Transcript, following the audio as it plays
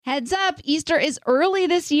Heads up, Easter is early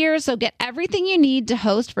this year, so get everything you need to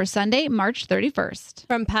host for Sunday, March 31st.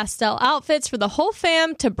 From pastel outfits for the whole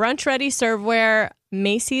fam to brunch-ready serveware,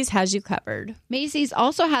 Macy's has you covered. Macy's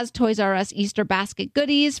also has Toys R Us Easter basket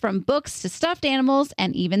goodies, from books to stuffed animals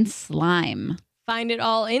and even slime. Find it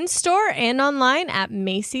all in-store and online at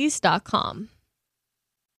Macys.com.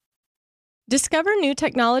 Discover new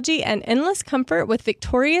technology and endless comfort with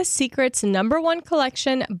Victoria's Secret's #1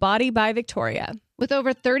 collection, Body by Victoria. With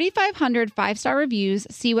over 3,500 five-star reviews,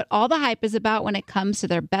 see what all the hype is about when it comes to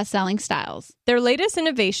their best-selling styles. Their latest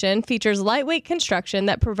innovation features lightweight construction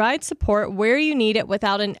that provides support where you need it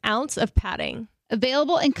without an ounce of padding.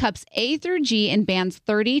 Available in cups A through G in bands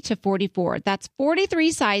 30 to 44. That's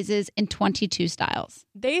 43 sizes in 22 styles.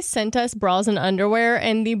 They sent us bras and underwear,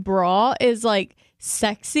 and the bra is like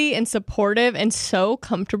sexy and supportive and so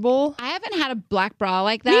comfortable. I haven't had a black bra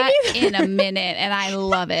like that in a minute, and I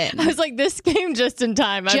love it. I was like, this came just in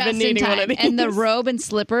time. I've been needing one of these. And the robe and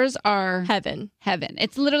slippers are heaven.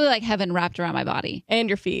 It's literally like heaven wrapped around my body. And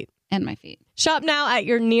your feet. And my feet. Shop now at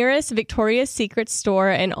your nearest Victoria's Secret store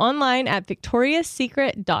and online at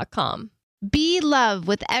victoriassecret.com. Be love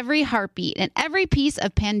with every heartbeat and every piece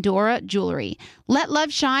of Pandora jewelry. Let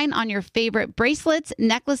love shine on your favorite bracelets,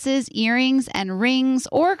 necklaces, earrings, and rings,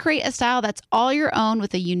 or create a style that's all your own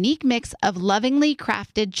with a unique mix of lovingly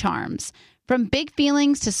crafted charms. From big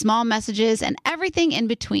feelings to small messages and everything in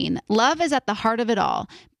between, love is at the heart of it all.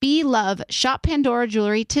 Be love. Shop Pandora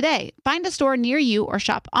jewelry today. Find a store near you or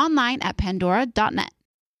shop online at pandora.net.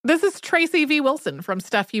 This is Tracy V. Wilson from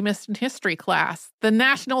Stuff You Missed in History class. The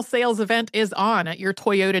national sales event is on at your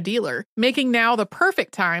Toyota dealer, making now the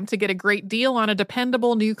perfect time to get a great deal on a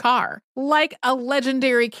dependable new car. Like a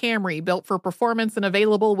legendary Camry built for performance and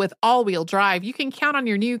available with all-wheel drive, you can count on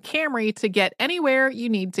your new Camry to get anywhere you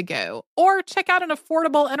need to go. Or check out an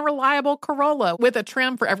affordable and reliable Corolla with a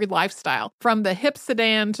trim for every lifestyle. From the hip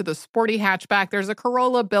sedan to the sporty hatchback, there's a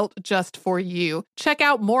Corolla built just for you. Check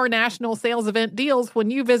out more national sales event deals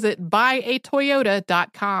when you visit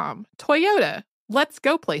buyatoyota.com. Toyota, let's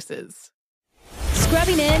go places.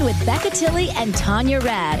 Scrubbing In with Becca Tilley and Tanya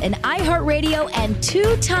Rad, an iHeartRadio and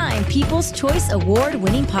two-time People's Choice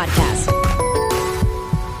Award-winning podcast.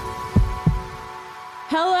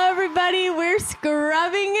 Hello, everybody. We're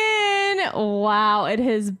scrubbing in. Wow, it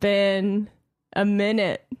has been a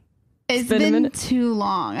minute. It's been too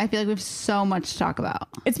long. I feel like we have so much to talk about.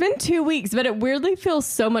 It's been 2 weeks, but it weirdly feels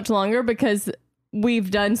so much longer because we've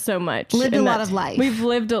done so much. Lived a lot of life.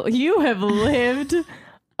 You have lived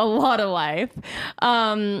a lot of life.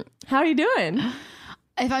 How are you doing?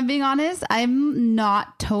 If I'm being honest, I'm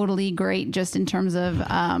not totally great just in terms of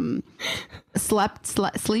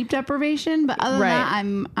sleep deprivation. But other than that,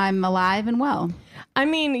 I'm alive and well. I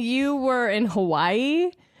mean, you were in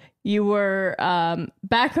Hawaii. You were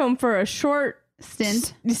back home for a short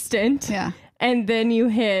stint. Yeah. And then you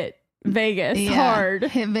hit Vegas hard.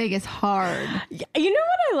 Hit Vegas hard. You know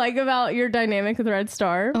what I like about your dynamic with Red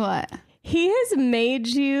Star? What? He has made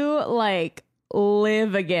you like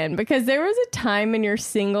live again, because there was a time in your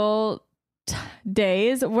single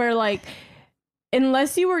days where like,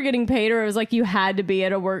 unless you were getting paid or it was like you had to be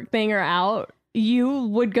at a work thing or out, you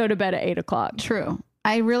would go to bed at 8 o'clock. True.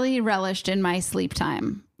 I really relished in my sleep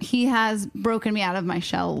time. He has broken me out of my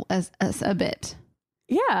shell as a bit.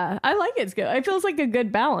 Yeah, I like it. It's good. It feels like a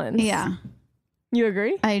good balance. Yeah. You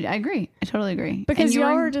agree? I agree. I totally agree. Because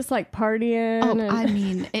y'all were just like partying. Oh, I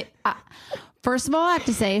mean, first of all, I have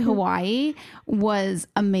to say Hawaii was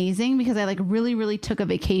amazing because I like really took a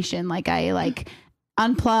vacation. Like I like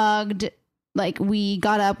unplugged. Like we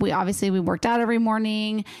got up, we worked out every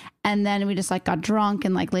morning, and then we just like got drunk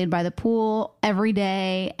and like laid by the pool every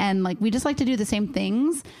day. And like, we just like to do the same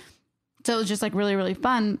things. So it was just like really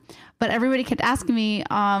fun. But everybody kept asking me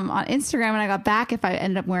on Instagram when I got back if I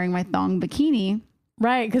ended up wearing my thong bikini.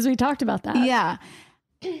 Right. Because we talked about that. Yeah.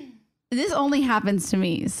 This only happens to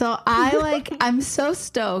me. So I'm so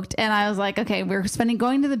stoked. And I was like, okay, we're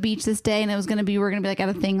going to the beach this day. And we're going to be like at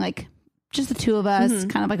a thing, like just the two of us,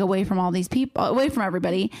 kind of like away from all these people, away from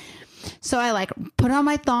everybody. So I like put on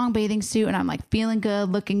my thong bathing suit and I'm like feeling good,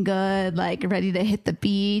 looking good, like ready to hit the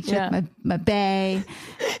beach with my bae.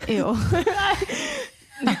 Ew.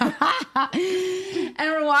 And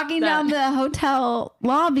we're walking down the hotel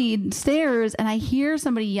lobby stairs and I hear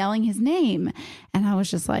somebody yelling his name. And I was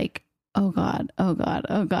just like, oh God, oh God,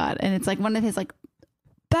 oh God. And it's like one of his like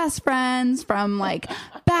best friends from like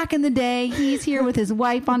back in the day. He's here with his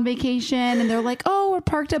wife on vacation and they're like, oh, we're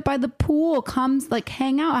parked up by the pool. Come like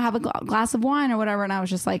hang out, have a glass of wine or whatever. And I was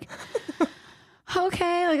just like,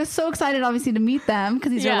 okay. Like I was so excited obviously to meet them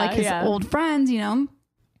because these are like his old friends, you know?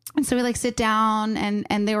 And so we like sit down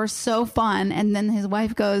and they were so fun. And then his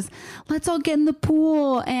wife goes, let's all get in the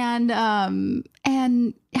pool and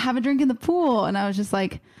have a drink in the pool. And I was just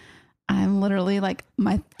like, I'm literally like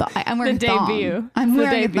I'm wearing The a thong. debut. I'm The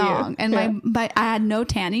wearing debut. a thong. And I had no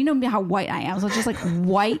tan. You know how white I am. So it's just like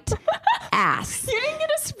white ass. You didn't get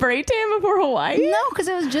a spray tan before Hawaii? No, because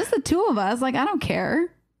it was just the two of us. Like, I don't care.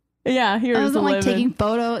 Yeah, I wasn't like living. taking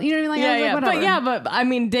photos. You know what I mean? Like, I was like, whatever. But I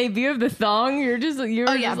mean, debut of the thong. You're just Oh yeah,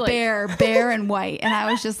 just like, bare and white. And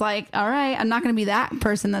I was just like, all right, I'm not going to be that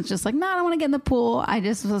person that's just like, no, I don't want to get in the pool. I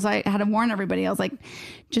just was like, I had to warn everybody. I was like,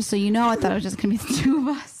 just so you know, I thought it was just going to be the two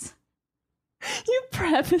of us. You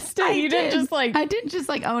prefaced it. You didn't just like. I didn't just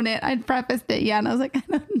like own it. I prefaced it. Yeah. And I was like, I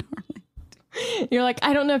don't know. You're like,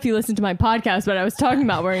 I don't know if you listened to my podcast, but I was talking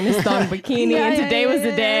about wearing this thong bikini, and today was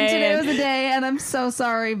the day. Today was the day, and I'm so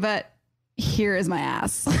sorry, but here is my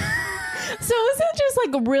ass. So is it just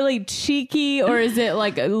like really cheeky, or is it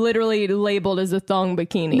like literally labeled as a thong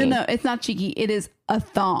bikini? No, it's not cheeky. It is a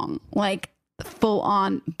thong, like full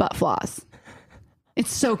on butt floss.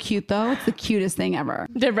 It's so cute though. It's the cutest thing ever.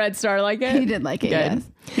 Did Red Star like it? He did like it. Good.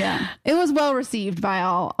 Yes. Yeah. It was well received by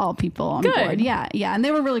all people on Good. board. Yeah. Yeah. And they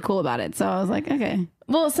were really cool about it. So I was like, okay.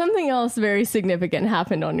 Well, something else very significant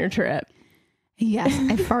happened on your trip. Yes.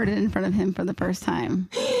 I farted in front of him for the first time.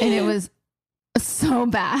 And it was so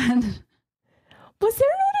bad. Was there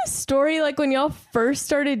not a story like when y'all first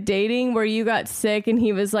started dating where you got sick and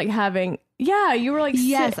he was like having, you were like,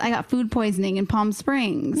 Yes, sick. I got food poisoning in Palm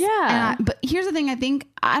Springs. Yeah. But here's the thing.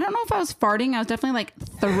 I don't know if I was farting. I was definitely like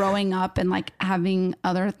throwing up and like having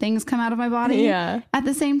other things come out of my body at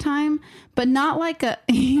the same time, but not like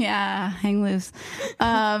hang loose.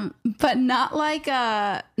 But not like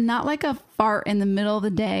a fart in the middle of the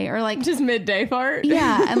day or like Just midday fart.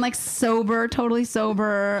 yeah. And like sober, totally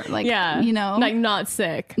sober. Like, you know, like not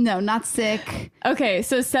sick. no, not sick. Okay.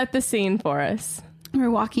 So set the scene for us. We're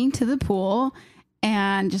walking to the pool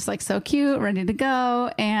and just like so cute, ready to go.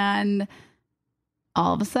 And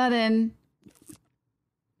all of a sudden,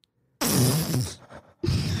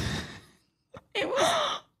 it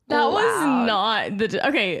was That loud. was not the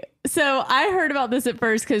okay. So I heard about this at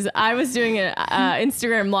first because I was doing an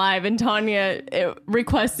Instagram live and Tanya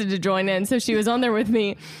requested to join in, so she was on there with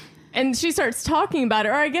me, and she starts talking about it.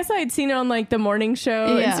 Or I guess I had seen it on like the morning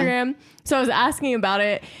show Instagram. So I was asking about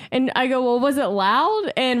it, and I go, "Well, was it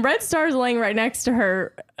loud?" And Red Star's laying right next to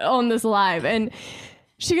her on this live, and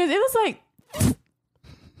she goes, "It was like,"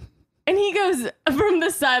 and he goes from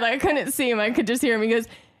the side, like I couldn't see him, I could just hear him. He goes,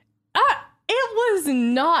 it was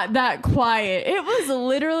not that quiet. It was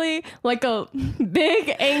literally like a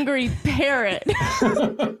big angry parrot.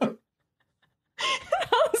 I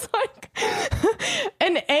was like,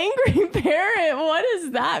 an angry parrot? What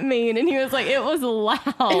does that mean? And he was like, it was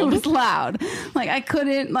loud. It was loud. Like I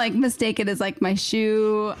couldn't like mistake it as like my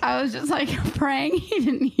shoe. I was just like praying he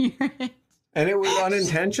didn't hear it. And it was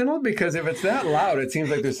unintentional because if it's that loud, it seems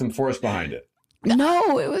like there's some force behind it.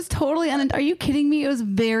 No, it was totally are you kidding me? It was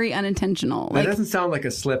very unintentional. That Like doesn't sound like a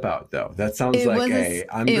slip out though. That sounds It like was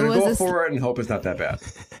I'm going to was go a for it and hope it's not that bad.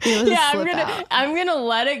 it was a Yeah, slip out. I'm gonna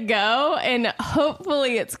let it go, and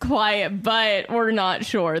hopefully it's quiet, but we're not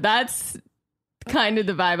sure. That's kind of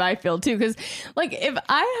the vibe I feel too, because like if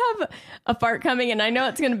I have a fart coming and I know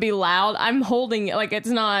it's gonna be loud, I'm holding it like it's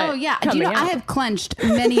not. Oh yeah, do coming you know out. I have clenched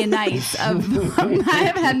many a nights of I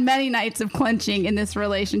have had many nights of clenching in this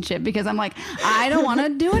relationship because I'm like I don't want to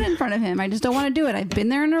do it in front of him. I just don't want to do it. I've been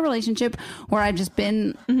there in a relationship where I've just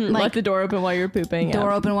been let like the door open while you're pooping.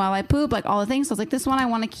 door open while I poop, like all the things. So I was like, this one I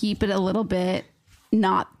want to keep it a little bit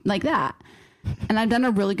not like that. And I've done a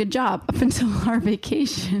really good job up until our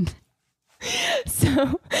vacation. So,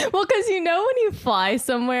 well, because you know when you fly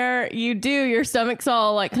somewhere, your stomach's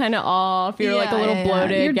all like kind of off. You're like a little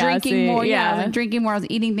bloated. You're drinking gassy. more. Yeah, I was like, drinking more. I was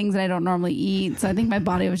eating things that I don't normally eat. So I think my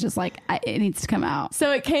body was just like, it needs to come out.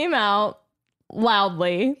 So it came out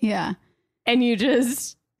loudly, Yeah. and you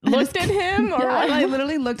just looked at him, or Yeah, what? I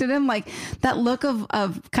literally looked at him like that look of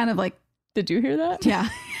kind of like, Did you hear that? yeah.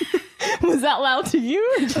 Was that loud to you?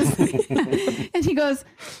 Or just And he goes,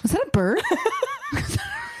 was that a bird?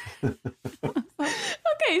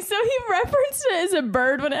 Okay, so he referenced it as a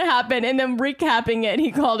bird when it happened, and then recapping it,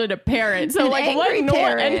 he called it a parrot. So An like, what angry noise?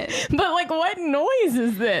 parrot. But like, what noise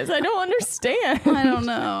is this? I don't understand. I don't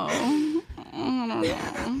know. I don't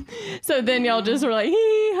know. So then y'all just were like, hee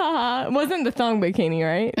hee ha ha. It wasn't the thong bikini,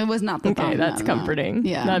 right? It was not the Okay, thong, that's no. comforting.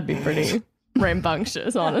 Yeah. That'd be pretty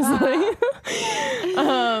rambunctious, honestly.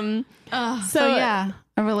 So yeah,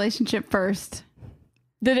 a relationship first.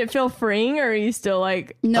 Did it feel freeing, or are you still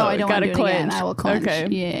like, No, oh, I don't want gotta to do it again. clench? I will clench. Okay.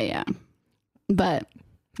 Yeah. But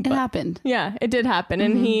It happened. Yeah, it did happen.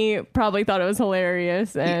 And he probably thought it was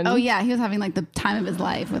hilarious. And Oh yeah, he was having like the time of his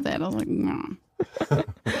life with it. I was like, no.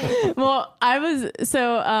 well,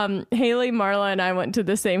 Haley, Marla, and I went to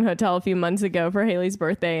the same hotel a few months ago for Haley's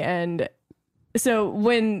birthday. And so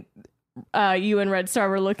when you and Red Star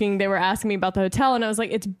were looking, they were asking me about the hotel, and I was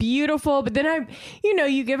like, it's beautiful. But then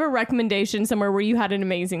you give a recommendation somewhere where you had an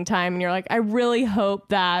amazing time, and you're like, I really hope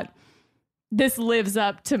that this lives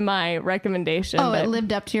up to my recommendation. Oh, but it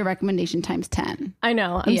lived up to your recommendation times 10. I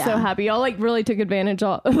know. I'm so happy. Y'all like really took advantage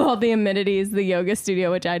of all the amenities, the yoga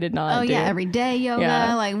studio, which I did not do. Yeah, everyday yoga.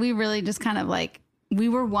 Yeah. Like we really just kind of like, we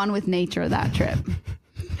were one with nature that trip.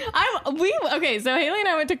 So Haley and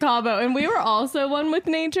I went to Cabo, and we were also one with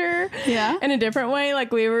nature. Yeah. In a different way.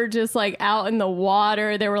 Like we were just like out in the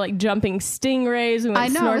water. There were like jumping stingrays. We went I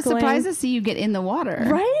know. I was snorkeling. surprised to see you get in the water.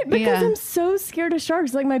 Right? Because Yeah. I'm so scared of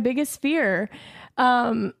sharks. Like my biggest fear.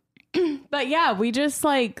 But yeah, we just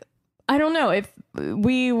like, I don't know if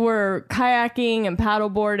we were kayaking and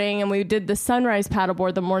paddleboarding, and we did the sunrise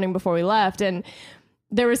paddleboard the morning before we left. And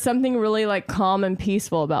there was something really like calm and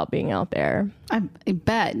peaceful about being out there. I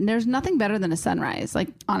bet. There's nothing better than a sunrise. Like,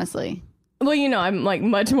 honestly. Well, I'm like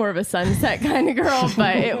much more of a sunset kind of girl,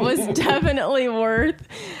 but it was definitely worth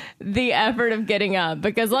the effort of getting up,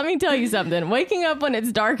 because let me tell you something, waking up when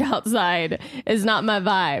it's dark outside is not my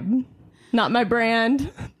vibe, not my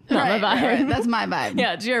brand, not my vibe. Right. That's my vibe.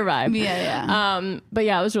 Yeah, it's your vibe. Yeah. But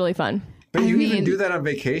yeah, it was really fun. But you even do that on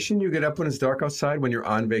vacation? You get up when it's dark outside when you're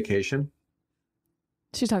on vacation?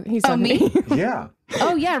 He's talking to me? Yeah.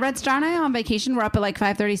 Oh, yeah. Red Star and I on vacation. We're up at like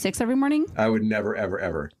 5:36 every morning. I would never, ever,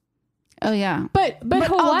 ever. Oh, yeah. But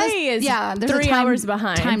Hawaii is there's 3 hours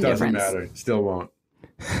behind. Time Doesn't difference. matter. Still won't.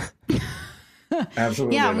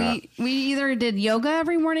 Absolutely Yeah, not. we either did yoga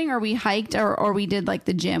every morning, or we hiked, or we did like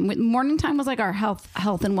the gym. Morning time was like our health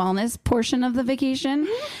and wellness portion of the vacation,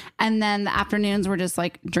 and then the afternoons were just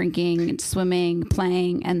like drinking, swimming,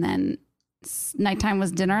 playing, and then nighttime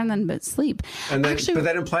was dinner, and then sleep. And then, Actually, but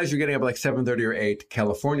that implies you're getting up like 7:30 or 8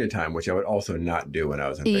 California time, which I would also not do when I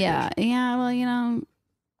was on vacation. yeah.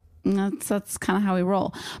 Well, that's kind of how we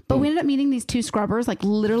roll. But we ended up meeting these 2 scrubbers, like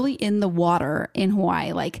literally in the water in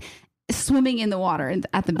Hawaii, like swimming in the water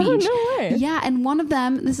at the beach. Oh, no way. Yeah, and one of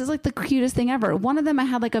them, this is like the cutest thing ever. One of them I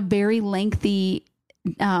had like a very lengthy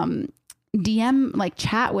DM like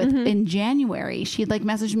chat with in January. She'd like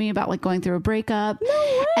messaged me about like going through a breakup,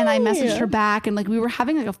 and I messaged her back, and like we were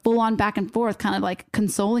having like a full on back and forth, kind of like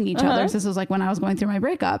consoling each other. So this was like when I was going through my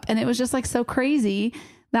breakup, and it was just like so crazy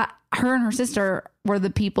that her and her sister were the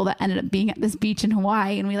people that ended up being at this beach in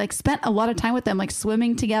Hawaii, and we like spent a lot of time with them, like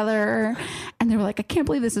swimming together, and they were like, I can't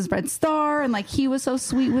believe this is Red Star, and like he was so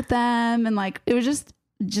sweet with them, and like it was just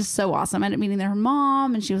so awesome. I ended up meeting their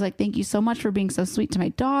mom, and she was like, thank you so much for being so sweet to my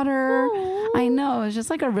daughter. Aww. I know, it was just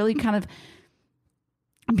like a really kind of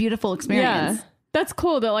beautiful experience. Yeah, that's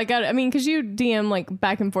cool that like, I mean, because you DM like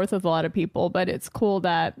back and forth with a lot of people, but it's cool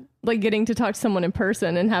that like getting to talk to someone in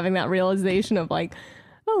person and having that realization of like,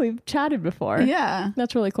 oh, we've chatted before. Yeah.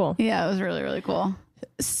 That's really cool. Yeah, it was really, really cool.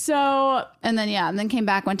 So, and then came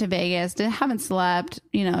back, went to Vegas, haven't slept,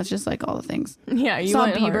 it's just like all the things. Yeah, you saw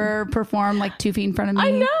went Bieber hard. Perform like 2 feet in front of me.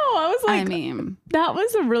 I know. I was like, I mean, that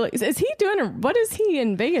was a really, is he what is he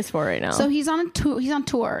in Vegas for right now? So he's on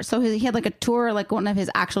tour. So he had like a tour, like one of his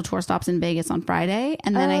actual tour stops in Vegas on Friday.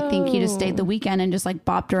 And then I think he just stayed the weekend and just like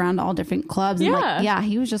bopped around all different clubs. And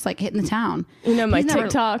he was just like hitting the town. My He's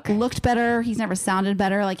TikTok never looked better. He's never sounded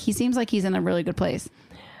better. Like he seems like he's in a really good place.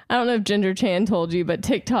 I don't know if Ginger Chan told you, but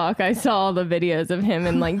TikTok, I saw all the videos of him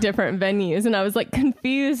in like different venues, and I was like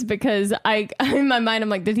confused because I in my mind, I'm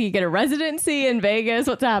like, did he get a residency in Vegas?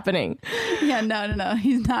 What's happening? Yeah, no.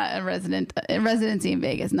 He's not a residency in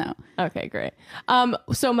Vegas. No. Okay, great.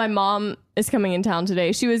 So my mom is coming in town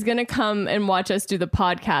today. She was going to come and watch us do the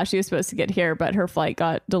podcast. She was supposed to get here, but her flight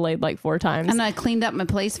got delayed like 4 times. And I cleaned up my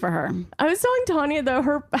place for her. I was telling Tanya though,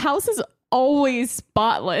 her house is always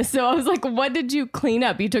spotless. So I was like, what did you clean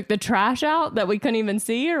up? You took the trash out that we couldn't even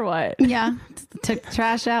see, or what? Yeah. Took the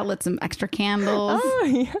trash out, lit some extra candles. Oh,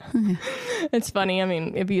 yeah. It's funny. I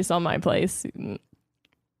mean, if you saw my place,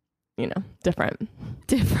 different.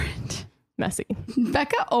 Messy.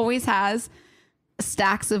 Becca always has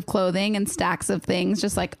stacks of clothing and stacks of things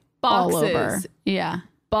just like boxes. All over. Yeah.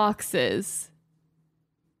 Boxes.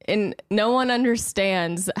 And no one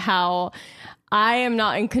understands how I am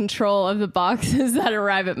not in control of the boxes that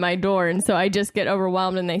arrive at my door. And so I just get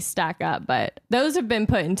overwhelmed and they stack up. But those have been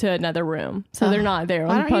put into another room. So they're not there.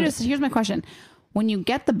 Why don't you here's my question. When you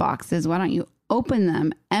get the boxes, why don't you open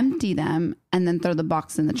them, empty them, and then throw the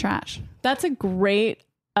box in the trash? That's a great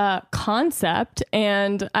concept,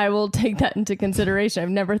 and I will take that into consideration. I've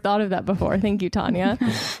never thought of that before. Thank you, Tanya.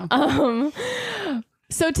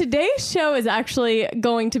 So today's show is actually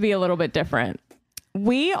going to be a little bit different.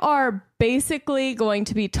 We are basically going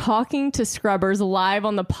to be talking to scrubbers live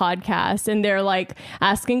on the podcast, and they're like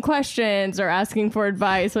asking questions or asking for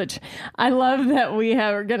advice, which I love that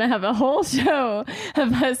we're going to have a whole show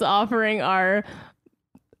of us offering our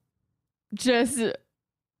just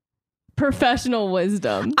professional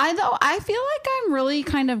wisdom. I feel like I'm really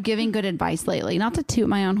kind of giving good advice lately. Not to toot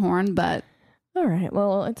my own horn, but All right.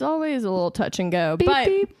 Well, it's always a little touch and go, beep, but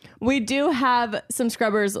beep. we do have some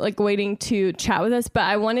scrubbers like waiting to chat with us. But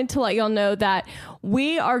I wanted to let y'all know that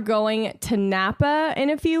we are going to Napa in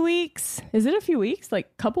a few weeks. Is it a few weeks? Like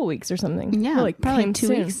a couple weeks or something? Yeah, I feel like probably came 2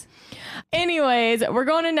 soon. weeks. Anyways, we're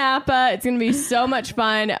going to Napa. It's going to be so much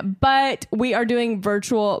fun, but we are doing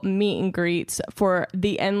virtual meet and greets for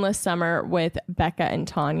the Endless Summer with Becca and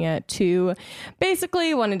Tanya to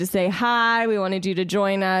basically wanted to say hi. We wanted you to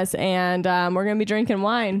join us, and we're going to be drinking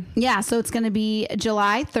wine. Yeah, so it's going to be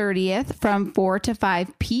July 30th from 4 to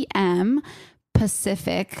 5 p.m.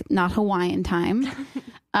 Pacific, not Hawaiian time.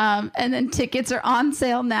 And then tickets are on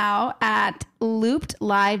sale now at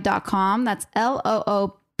loopedlive.com. That's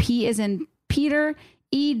LOOP as in Peter,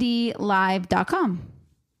 ED live.com.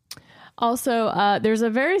 Also, there's a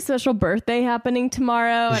very special birthday happening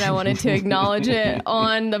tomorrow, and I wanted to acknowledge it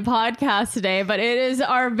on the podcast today, but it is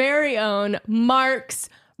our very own Mark's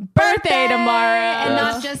birthday tomorrow. And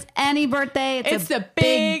not just any birthday. It's the a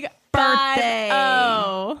big birthday.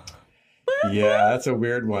 5-0. Yeah, that's a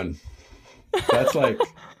weird one. That's like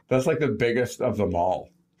the biggest of them all.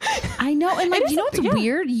 I know. And like, you know what's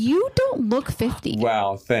weird? You don't look 50.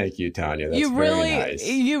 Wow, thank you, Tanya. That's You very really, nice.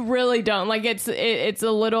 you really don't. Like it's a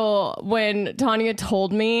little. When Tanya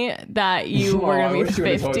told me that you were I gonna be wish you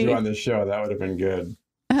would have told 50, you on the show. That would have been good.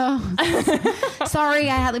 Oh. Sorry,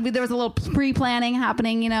 there was a little pre-planning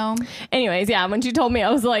happening, you know. anyways, yeah. When she told me, I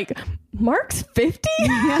was like, Mark's 50.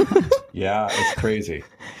 Yeah, it's crazy.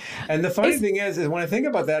 And the funny thing is when I think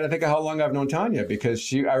about that, I think of how long I've known Tanya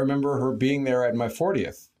because I remember her being there at my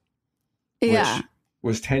 40th. Yeah. Which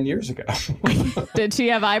was 10 years ago. Did she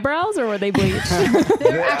have eyebrows or were they bleached?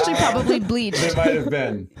 They're actually probably bleached. They might have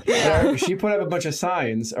been. She put up a bunch of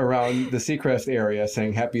signs around the Seacrest area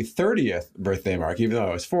saying happy 30th birthday, Mark, even though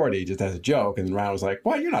I was 40, just as a joke. And Ryan was like,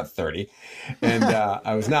 "What? You're not 30." And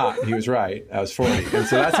I was not. He was right. I was 40. And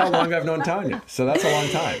so that's how long I've known Tanya. So that's a long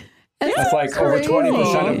time. That's like crazy. over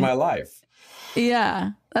 20% of my life.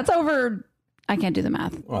 Yeah. That's over, I can't do the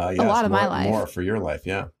math. Well, yes, a lot of my life. More for your life,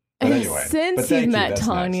 yeah. But anyway. Since thank you've you, met that's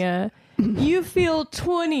Tanya, you feel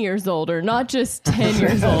 20 years older, not just 10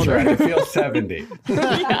 years That's older. right. I feel 70.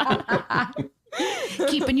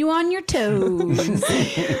 Keeping you on your toes.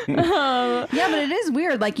 Yeah, but it is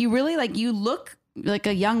weird. Like you really you look like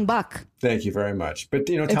a young buck. Thank you very much. But,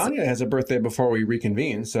 Tanya has a birthday before we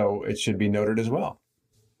reconvene, so it should be noted as well.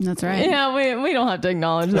 That's right. Yeah, we don't have to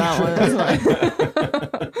acknowledge that one. That's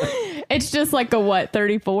fine. It's just like a what,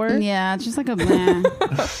 34? Yeah, it's just like a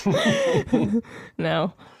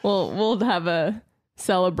No, we'll have a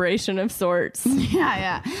celebration of sorts.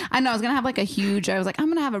 Yeah. I know. I was gonna have I'm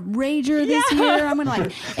gonna have a rager this year. I'm gonna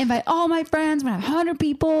invite all my friends. I'm gonna have 100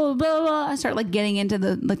 people. Blah blah. I start getting into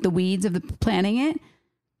the weeds of the planning it.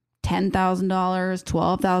 $10,000,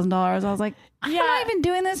 $12,000. I was like, I'm not even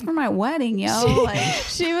doing this for my wedding, yo.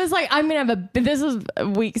 She was like, I'm gonna have this was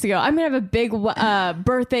weeks ago. I'm gonna have a big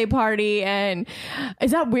birthday party, and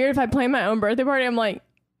is that weird if I plan my own birthday party? I'm like,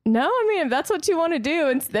 no, I mean, if that's what you want to do.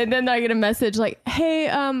 And then I get a message like, hey,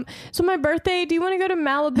 so my birthday, do you want to go to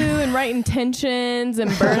Malibu and write intentions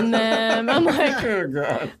and burn them? I'm like, Oh,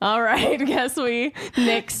 God. all right, guess we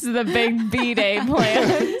nixed the big B-Day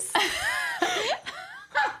plans.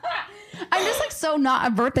 I'm just so not a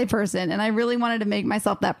birthday person, and I really wanted to make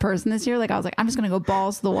myself that person this year. I was like, I'm just gonna go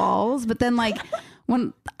balls to the walls. But then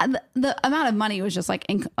when the amount of money was just I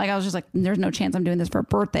was just like, there's no chance I'm doing this for a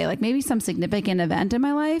birthday. Maybe some significant event in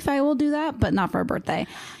my life, I will do that, but not for a birthday.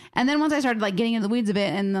 And then once I started getting into the weeds a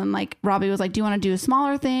bit, and then Robbie was like, do you want to do a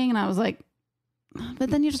smaller thing? And I was like, but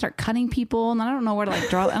then you just start cutting people, and I don't know where to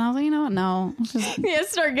draw. And I was like, you know what? No. Let's just... Yeah,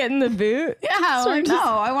 start getting the boot. Yeah, no.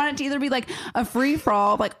 I want it to either be a free for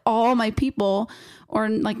all of all my people, or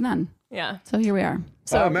none. Yeah. So here we are.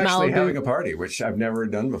 So I'm actually Malibu. having a party, which I've never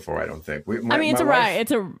done before, I don't think. It's a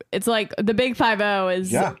riot. It's like the big 5-0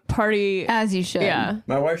 is party. As you should. Yeah.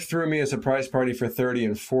 My wife threw me a surprise party for 30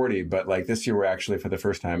 and 40, but this year we're actually for the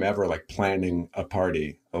first time ever planning a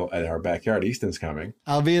party at our backyard. Easton's coming.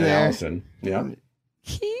 I'll be And there. Allison. Yeah.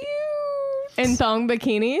 Cute. In thong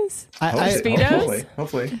bikinis?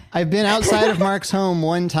 Hopefully. I've been outside of Mark's home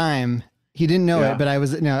one time. He didn't know Yeah. it, but I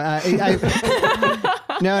was no.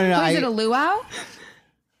 No. Is it a luau?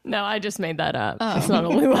 No, I just made that up. It's not a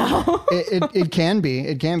luau. It can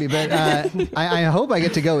be, but I hope I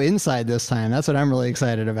get to go inside this time. That's what I'm really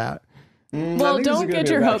excited about. Well, don't get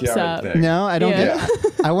your hopes up. No, I don't Yeah. get.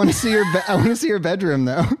 I want to see I want to see your bedroom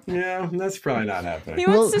though. Yeah, that's probably not happening. He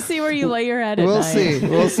wants to see where you lay your head at We'll night. see.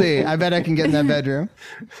 We'll see. I bet I can get in that bedroom.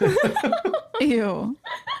 Ew.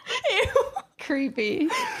 Creepy.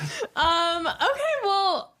 Okay,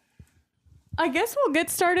 well, I guess we'll get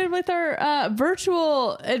started with our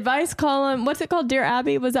virtual advice column. What's it called? Dear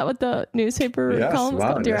Abby? Was that what the newspaper Yes, column was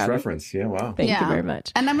wow, called? Dear nice Abby. reference. Yeah, wow. Thank you very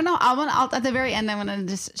much. And I'll at the very end, I'm gonna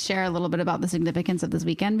just share a little bit about the significance of this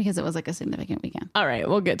weekend because it was like a significant weekend. All right,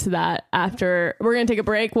 we'll get to that after. We're going to take a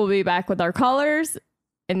break. We'll be back with our callers,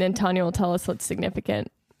 and then Tanya will tell us what's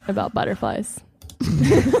significant about butterflies.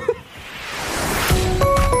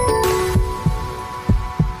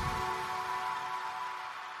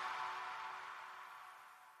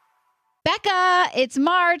 Becca, it's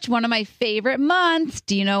March, one of my favorite months.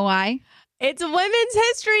 Do you know why? It's Women's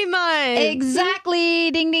History Month.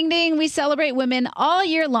 Exactly. Ding, ding, ding. We celebrate women all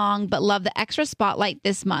year long, but love the extra spotlight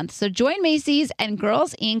this month. So join Macy's and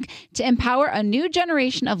Girls Inc. to empower a new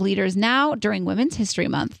generation of leaders now during Women's History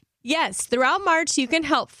Month. Yes, throughout March, you can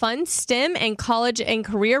help fund STEM and college and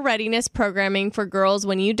career readiness programming for girls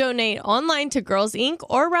when you donate online to Girls Inc.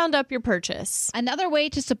 or round up your purchase. Another way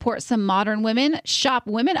to support some modern women, shop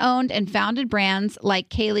women-owned and founded brands like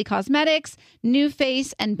Kaylee Cosmetics, New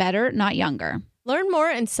Face, and Better Not Younger. Learn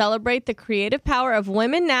more and celebrate the creative power of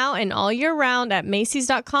women now and all year round at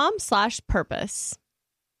Macy's.com/purpose.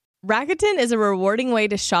 Rakuten is a rewarding way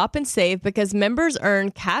to shop and save because members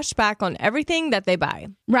earn cash back on everything that they buy.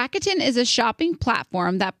 Rakuten is a shopping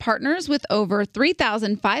platform that partners with over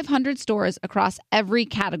 3,500 stores across every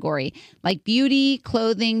category, like beauty,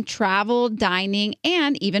 clothing, travel, dining,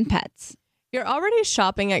 and even pets. You're already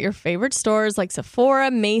shopping at your favorite stores like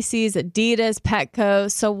Sephora, Macy's, Adidas,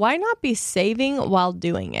 Petco, so why not be saving while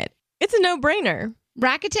doing it? It's a no-brainer.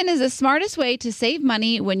 Rakuten is the smartest way to save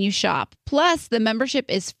money when you shop. Plus, the membership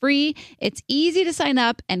is free, it's easy to sign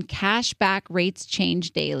up, and cash back rates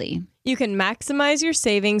change daily. You can maximize your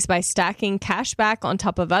savings by stacking cash back on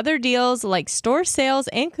top of other deals like store sales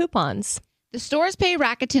and coupons. The stores pay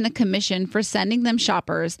Rakuten a commission for sending them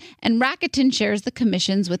shoppers, and Rakuten shares the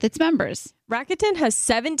commissions with its members. Rakuten has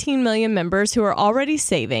 17 million members who are already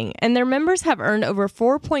saving, and their members have earned over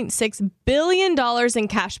 $4.6 billion in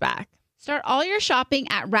cash back. Start all your shopping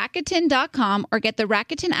at Rakuten.com or get the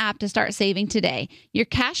Rakuten app to start saving today. Your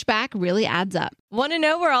cash back really adds up. Want to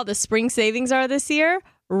know where all the spring savings are this year?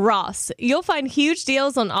 Ross. You'll find huge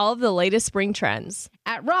deals on all of the latest spring trends.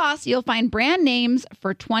 At Ross, you'll find brand names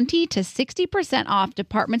for 20 to 60% off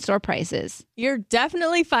department store prices. You're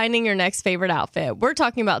definitely finding your next favorite outfit. We're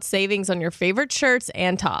talking about savings on your favorite shirts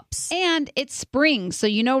and tops. And it's spring, so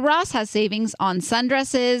you know Ross has savings on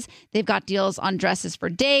sundresses. They've got deals on dresses for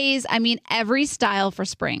days. I mean, every style for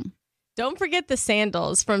spring. Don't forget the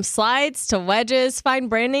sandals. From slides to wedges, find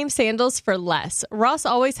brand name sandals for less. Ross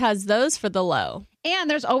always has those for the low. And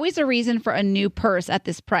there's always a reason for a new purse at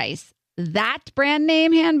this price. That brand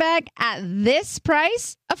name handbag at this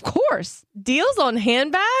price? Of course. Deals on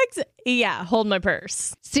handbags? Yeah, hold my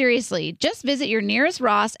purse. Seriously, just visit your nearest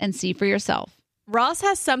Ross and see for yourself. Ross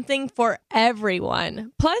has something for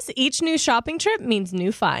everyone. Plus, each new shopping trip means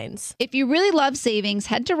new finds. If you really love savings,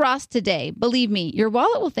 head to Ross today. Believe me, your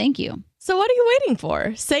wallet will thank you. So what are you waiting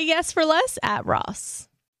for? Say yes for less at Ross.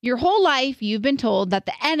 Your whole life, you've been told that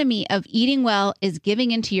the enemy of eating well is giving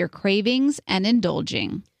into your cravings and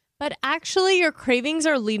indulging. But actually, your cravings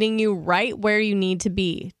are leading you right where you need to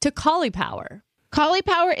be, to Caulipower.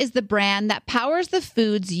 Caulipower is the brand that powers the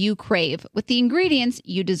foods you crave with the ingredients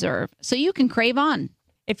you deserve, so you can crave on.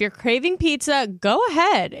 If you're craving pizza, go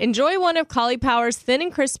ahead. Enjoy one of Caulipower's thin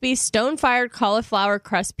and crispy stone-fired cauliflower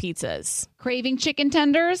crust pizzas. Craving chicken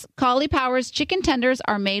tenders? Caulipower's chicken tenders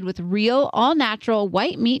are made with real, all-natural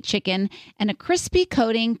white meat chicken and a crispy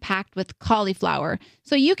coating packed with cauliflower,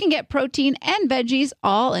 so you can get protein and veggies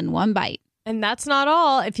all in one bite. And that's not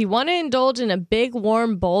all. If you want to indulge in a big,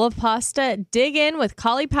 warm bowl of pasta, dig in with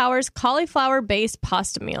Caulipower's cauliflower-based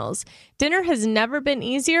pasta meals. Dinner has never been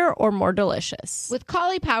easier or more delicious. With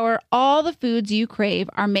Caulipower, all the foods you crave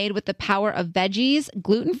are made with the power of veggies,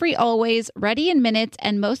 gluten-free always, ready in minutes,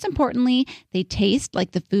 and most importantly, they taste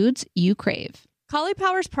like the foods you crave.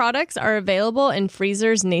 Caulipower's products are available in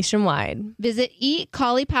freezers nationwide. Visit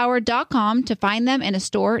eatcaulipower.com to find them in a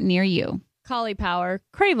store near you. Caulipower,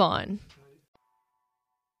 crave on.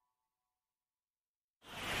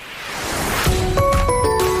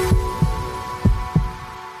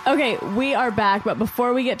 Okay, we are back, but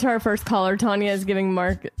before we get to our first caller, Tanya is giving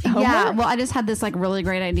Mark homework. Yeah, well, I just had this like really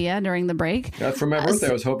great idea during the break. That's for my birthday.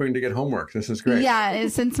 I was hoping to get homework. This is great. Yeah,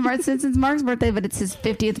 since it's Mark's birthday, but it's his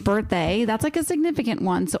 50th birthday. That's like a significant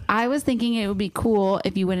one. So I was thinking it would be cool,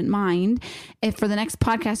 if you wouldn't mind, if for the next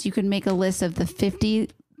podcast you could make a list of the 50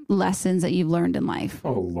 lessons that you've learned in life.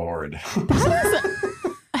 Oh, Lord.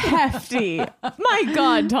 Hefty. My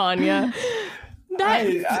God, Tanya.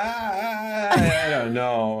 I don't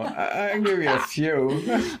know. I can give you a few.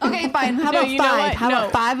 Okay, fine. How about you know five? what? How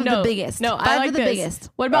about five of the biggest? No, five I like of the this. biggest.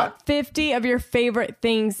 What about 50 of your favorite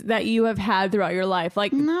things that you have had throughout your life?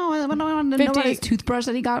 Like, No, I don't want to know about his toothbrush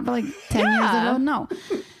that he got for like 10 years ago. No.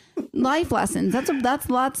 Life lessons.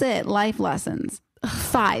 That's it. Life lessons.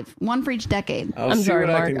 5. One for each decade. I'll I'm see sorry,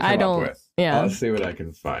 what Mark. I can come I up don't- with. yeah. I'll see what I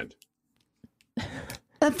can find.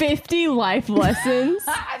 50 life lessons.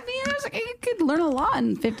 I mean, I was like, you could learn a lot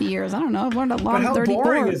in 50 years. I don't know. I've learned a lot But in how 34.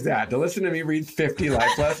 boring is that? To listen to me read 50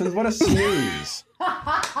 life lessons? What a snooze.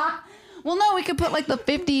 Well, no, we could put like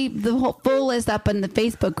the whole full list up in the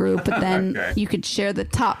Facebook group, but then Okay. you could share the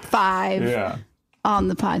top 5 Yeah. on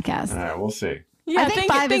the podcast. All right, we'll see. Yeah, I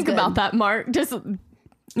think 5 is think good. about that, Mark. Just,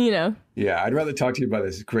 you know. Yeah, I'd rather talk to you about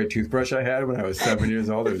this great toothbrush I had when I was 7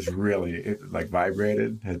 years old. It was really, it like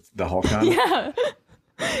vibrated, had the Hulk on it. Yeah.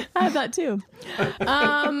 I have that too.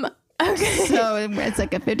 Okay. So it's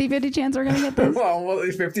like a 50-50 chance we're going to get this. Well,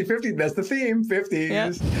 50-50, that's the theme, 50s.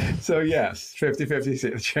 Yeah. So yes,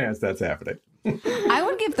 50-50 chance that's happening. I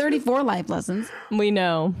would give 34 life lessons. We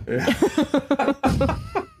know.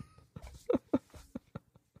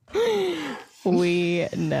 We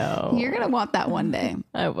know. You're going to want that one day.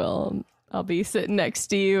 I will. I'll be sitting next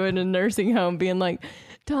to you in a nursing home being like,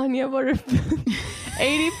 Tanya, what are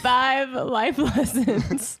 85 life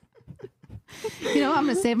lessons? You know, I'm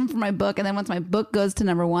going to save them for my book. And then once my book goes to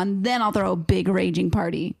number 1, then I'll throw a big raging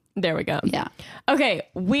party. There we go. Yeah. Okay,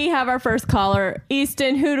 we have our first caller.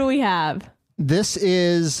 Easton, who do we have? This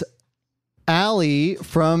is Allie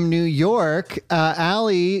from New York.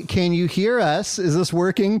 Allie, can you hear us? Is this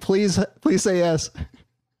working? Please say yes.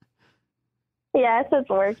 Yes, it's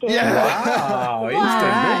working. Wow, Easton,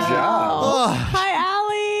 good job. Oh, Hi,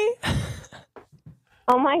 Allie.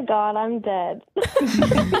 Oh my God, I'm dead.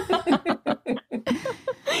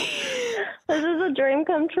 This is a dream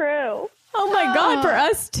come true. Oh my God, for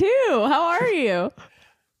us too. How are you?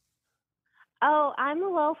 Oh, I'm a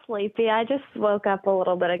little sleepy. I just woke up a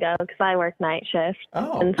little bit ago because I work night shift.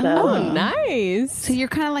 Oh. And so, Oh, nice. So you're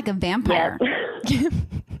kind of like a vampire.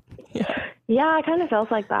 yeah, it kind of feels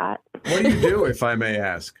like that. What do you do, if I may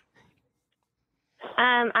ask?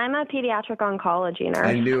 I'm a pediatric oncology nurse.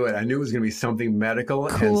 I knew it. I knew it was going to be something medical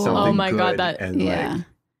and Cool. something Oh my God, good that- and Yeah.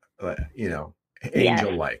 like, you know, Yes.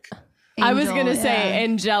 angel-like. I was Angel, going to say yeah.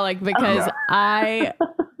 angelic because I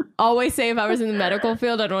always say if I was in the medical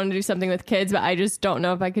field, I'd want to do something with kids, but I just don't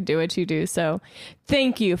know if I could do what you do. So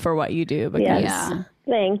thank you for what you do. Because, Yeah.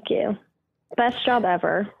 Thank you. Best job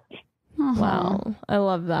ever. wow, I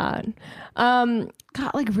love that.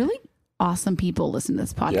 God, like really awesome people listen to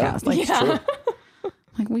this podcast. Like, True.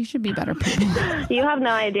 like we should be better people. You have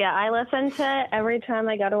no idea. I listen to it every time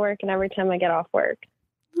I go to work and every time I get off work.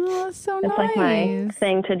 Oh, that's so It's nice. like my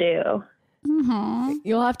thing to do.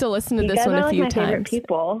 You'll have to listen to You this guys one are a like few my favorite times.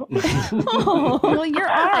 people. Well, you're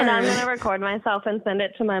And I'm ours. going to record myself and send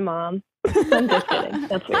it to my mom. I'm just kidding.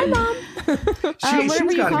 That's weird. Mom. whatever She's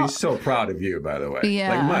you got to call- be so proud of you, by the way.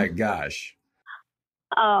 Yeah. Like, my gosh.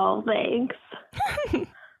 Oh, thanks.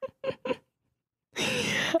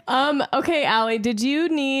 Okay, Allie, did you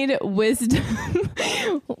need wisdom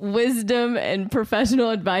and professional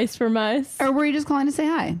advice from us? Or were you just calling to say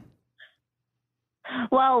hi?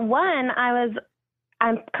 Well,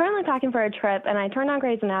 I'm currently packing for a trip, and I turned on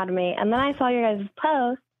Grey's Anatomy, and then I saw your guys'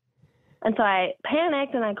 post, and so I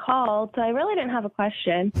panicked and I called, so I really didn't have a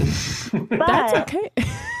question. But That's okay.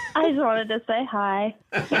 I just wanted to say hi.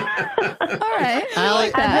 All right.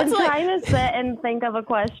 Allie, I've been trying to sit and think of a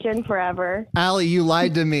question forever. Allie, you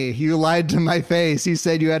lied to me. You lied to my face. You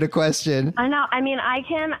said you had a question. I know. I mean, I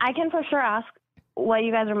can for sure ask what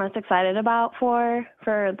you guys are most excited about for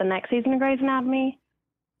the next season of Grey's Anatomy.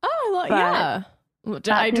 Oh, But yeah. That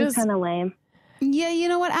I seems just kind of lame. Yeah, you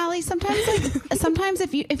know what, Allie? Sometimes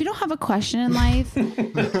if you don't have a question in life,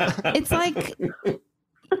 it's like,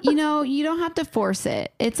 you know, you don't have to force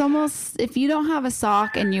it. It's almost, if you don't have a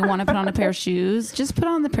sock and you want to put on a pair of shoes, just put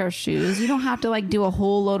on the pair of shoes. You don't have to like do a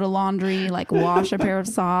whole load of laundry, like wash a pair of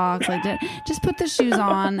socks, like just put the shoes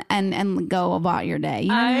on and go about your day. You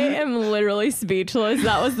know? I am literally speechless.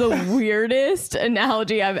 That was the weirdest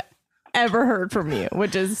analogy I've ever heard from you,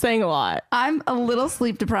 which is saying a lot. I'm a little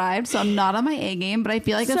sleep deprived, so I'm not on my A game, but I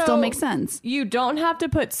feel like it still makes sense. You don't have to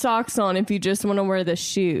put socks on if you just want to wear the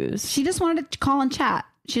shoes. She just wanted to call and chat.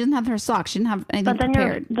 She didn't have her socks. She didn't have anything But then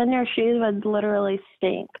prepared. your shoes would literally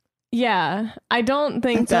stink. Yeah, I don't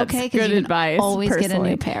think It's that's okay, 'cause good you can advice. always get a personally.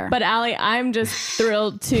 new pair. But Allie, I'm just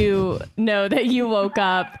thrilled to know that you woke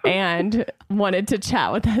up and wanted to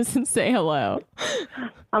chat with us and say hello.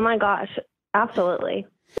 Oh my gosh, absolutely.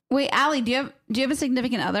 Wait, Allie, do you have a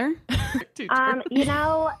significant other?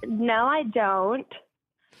 No, I don't.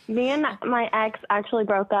 Me and my ex actually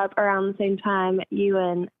broke up around the same time you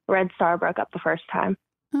and Red Star broke up the first time.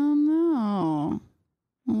 Oh no.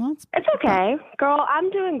 Well, It's okay, girl. I'm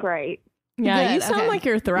doing great. Yeah, Good, you sound okay. like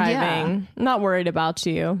you're thriving. I'm not worried about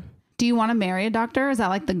you. do you want to marry a doctor? Is that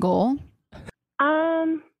like the goal?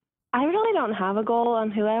 I really don't have a goal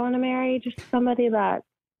on who I want to marry. Just somebody that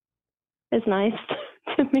is nice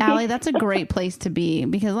to me. Allie, that's a great place to be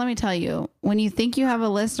because let me tell you, when you think you have a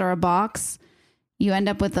list or a box, you end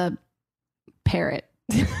up with a parrot.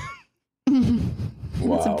 It's a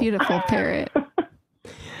Wow. beautiful parrot.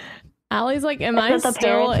 Allie's like, am Is I it the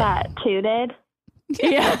still? parents that tooted?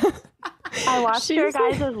 Yeah. I watched She your was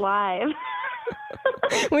like- guys' live.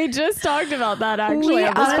 We just talked about that actually We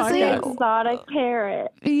on this honestly- podcast. Exotic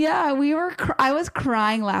parrot. Yeah, we were. I was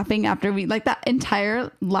crying laughing after we like that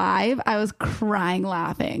entire live. I was crying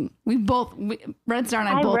laughing. Red Star and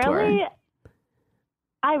I both were.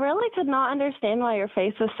 I really could not understand why your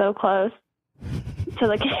face was so close to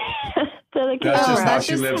the camera. That's just how that's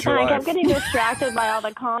she just- lives And her I kept life. getting distracted by all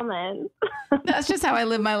the comments. That's just how I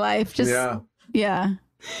live my life. Just yeah.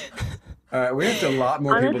 All right, we have a lot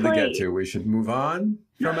more people to get Honestly- to. We should move on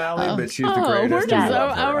from Allie, but she's the Oh, greatest. we're and just we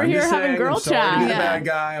love her. over I'm here just having saying, girl I'm sorry to be chat. the Yeah. bad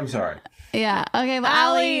guy. I'm sorry. Yeah. Okay. Well,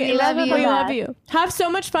 Allie, Allie, we love you. we love you. Have so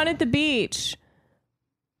much fun at the beach.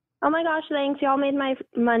 Oh my gosh, thanks. Y'all made my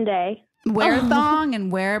Monday. Wear a thong and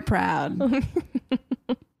wear it proud.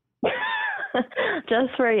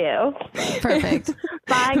 Just for you. Perfect.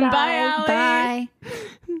 Bye, guys. Bye, Allie. Bye.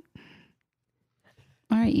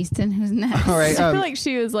 All right, Easton, who's next? All right. I feel like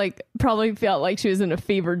she was like, probably felt like she was in a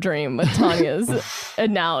fever dream with Tanya's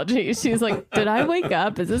analogy. She was like, did I wake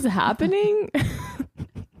up? Is this happening?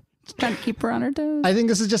 Trying to keep her on her toes. I think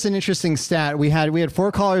this is just an interesting stat. We had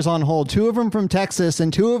 4 callers on hold, 2 of them from Texas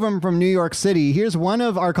and 2 of them from New York City. Here's one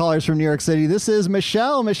of our callers from New York City. This is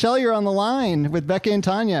Michelle. Michelle, you're on the line with Becca and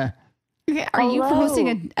Tanya. Okay, are you Hello.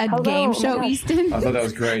 hosting a Hello. game Oh my show, gosh. Easton? I thought that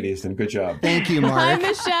was great, Easton. Good job. Thank you, Hi, Mark.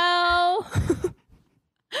 Michelle.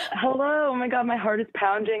 Hello. Oh my God, my heart is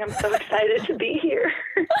pounding. I'm so excited to be here.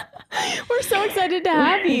 We're so excited to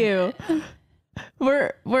have you.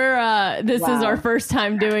 This is our first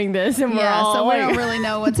time doing this, and we're Yeah, all so we like, don't really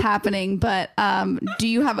know what's happening. But do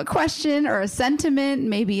you have a question or a sentiment?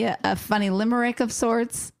 Maybe a funny limerick of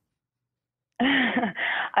sorts?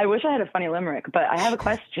 I wish I had a funny limerick, but I have a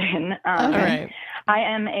question. all Okay. right.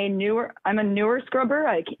 I'm a newer scrubber.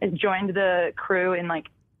 I joined the crew in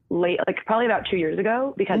probably about 2 years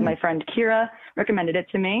ago because my friend Kira recommended it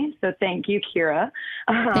to me. So thank you, Kira.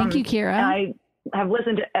 Thank you, Kira. And I have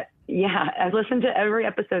listened to every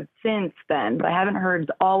episode since then, but I haven't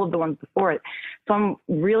heard all of the ones before it. So I'm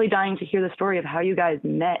really dying to hear the story of how you guys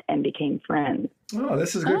met and became friends. Oh,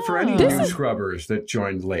 this is good for any new scrubbers that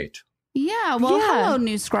joined late. Yeah. Well, Yeah. hello,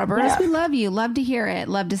 new scrubbers. We love you. Love to hear it.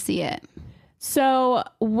 Love to see it. So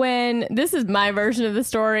when this is my version of the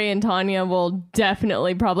story, and Tanya will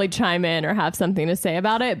definitely probably chime in or have something to say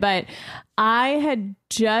about it, but I had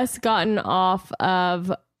just gotten off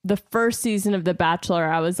of the first season of The Bachelor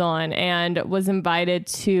I was on and was invited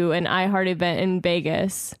to an iHeart event in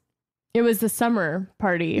Vegas. It was the summer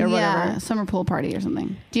party or whatever. Summer pool party or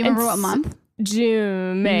something. Do you remember what month?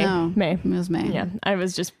 May. No. May. It was May. Yeah, I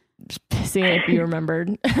was just seeing if you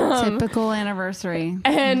remembered. Typical anniversary.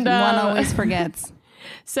 And, one always forgets.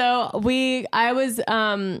 So I was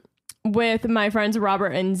with my friends Robert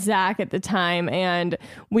and Zach at the time, and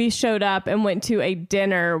we showed up and went to a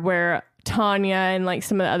dinner where Tanya and like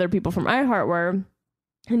some of the other people from iHeart were.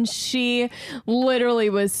 And she literally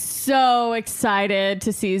was so excited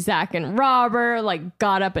to see Zach and Robert, like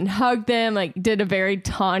got up and hugged them, like did a very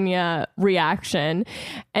Tanya reaction.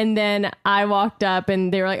 And then I walked up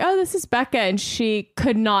and they were like, oh, this is Becca. And she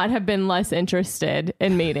could not have been less interested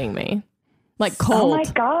in meeting me. Like cold. Oh my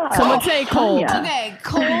God. Someone say cold. Tanya. Okay,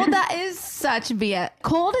 cold. That is such BS.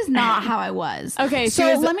 Cold is not how I was. Okay, she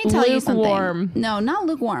so was let me tell you lukewarm. something. No, not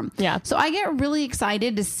lukewarm. Yeah. So I get really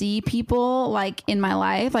excited to see people like in my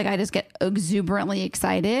life. Like I just get exuberantly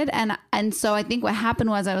excited, and so I think what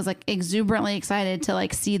happened was I was like exuberantly excited to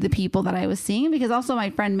like see the people that I was seeing because also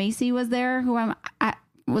my friend Macy was there, who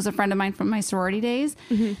was a friend of mine from my sorority days.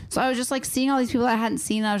 So I was just like seeing all these people that I hadn't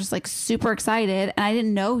seen. I was just like super excited, and I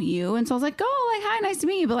didn't know you. And so I was like, oh, like, hi, nice to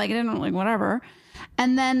meet you. But like, I didn't like whatever.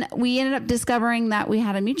 And then we ended up discovering that we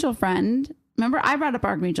had a mutual friend. Remember, I brought up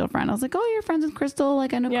our mutual friend. I was like, oh, you're friends with Crystal.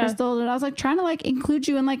 Like, I know Crystal. And I was like trying to like include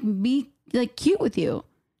you and like be like cute with you.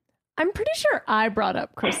 I'm pretty sure I brought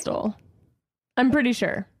up Crystal. I'm pretty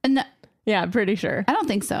sure. And Yeah, I'm pretty sure. I don't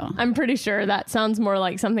think so. I'm pretty sure that sounds more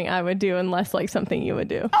like something I would do and less like something you would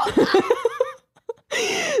do.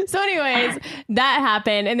 So anyways, that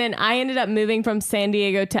happened. And then I ended up moving from San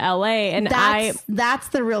Diego to LA. And that's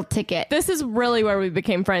the real ticket. this is really where we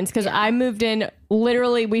became friends because I moved in,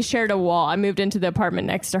 literally, we shared a wall. I moved into the apartment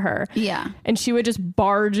next to her. Yeah. And she would just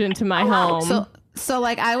barge into my home. So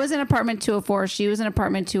like I was in apartment 204, she was in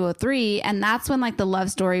apartment 203, and that's when like the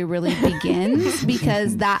love story really begins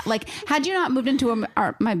because that like had you not moved into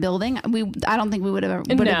my building, I don't think we would have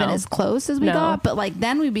been as close as we got, but like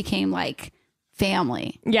then we became like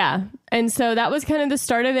family. Yeah. And so that was kind of the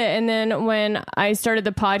start of it. And then when I started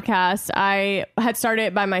the podcast, I had started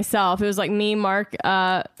it by myself. It was like me, Mark,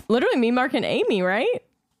 literally me, Mark, and Amy, right?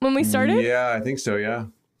 When we started? Yeah, I think so. Yeah.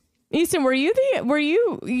 Easton,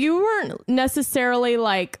 you weren't necessarily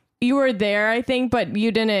like, you were there, I think, but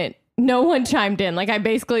no one chimed in. Like I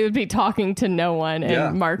basically would be talking to no one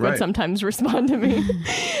and Mark would sometimes respond to me.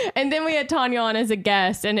 And then we had Tanya on as a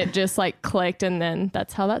guest and it just like clicked. And then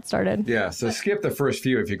that's how that started. Yeah. So skip the first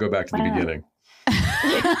few if you go back to the beginning.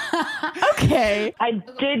 Okay. I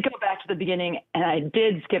did go back to the beginning and I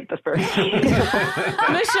did skip the first few.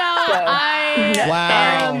 Michelle,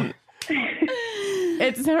 Wow.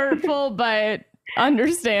 It's hurtful, but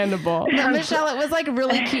understandable. No, Michelle, it was like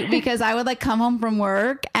really cute because I would like come home from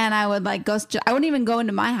work and I would like I wouldn't even go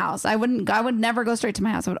into my house. I would never go straight to my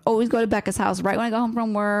house. I would always go to Becca's house right when I go home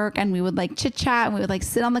from work, and we would like chit chat and we would like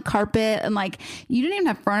sit on the carpet, and like you didn't even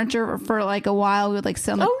have furniture for like a while. We would like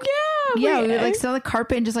sit on the we would like sit on the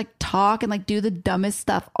carpet and just like talk and like do the dumbest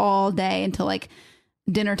stuff all day until like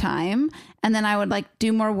dinner time, and then I would like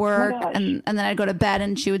do more work and then I'd go to bed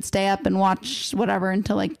and she would stay up and watch whatever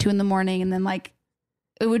until like 2 a.m, and then like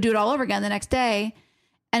it would do it all over again the next day.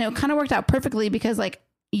 And it kind of worked out perfectly because like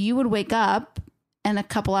you would wake up and a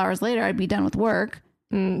couple hours later I'd be done with work.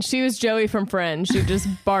 She was Joey from Friends. She'd just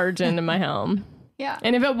barge into my home. Yeah.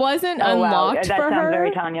 And if it wasn't unlocked that for sounds her,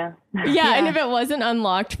 very Tanya. Yeah, and if it wasn't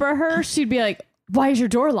unlocked for her, she'd be like, "Why is your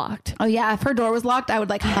door locked?" Oh yeah, if her door was locked, I would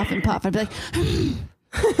like huff and puff. I'd be like,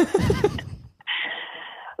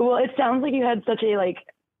 Well, it sounds like you had such a like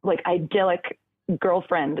idyllic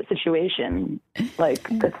girlfriend situation. Like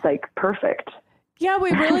that's like perfect. Yeah,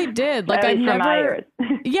 we really did. Like I've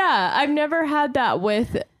never had that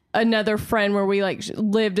with another friend where we like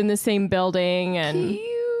lived in the same building and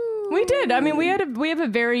we did. I mean, we have a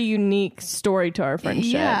very unique story to our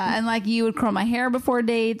friendship. Yeah, and like you would curl my hair before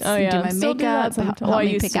dates, do my makeup, help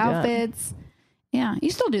me pick outfits. Yeah, you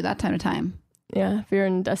still do that time to time. Yeah, if you're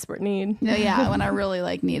in desperate need. Yeah, when I really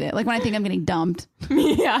like need it. Like when I think I'm getting dumped.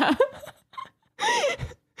 Yeah.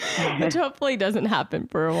 Which hopefully doesn't happen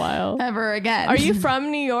for a while. Ever again. Are you from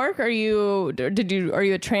New York? Are you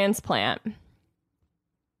a transplant?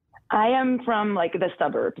 I am from like the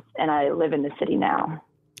suburbs and I live in the city now.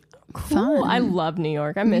 Cool. I love New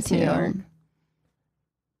York. I miss New York.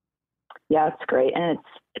 Yeah, it's great. And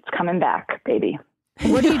it's coming back, baby.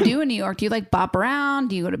 What do you do in New York? Do you like bop around?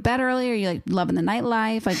 Do you go to bed early? Are you like loving the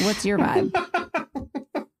nightlife? Like what's your vibe?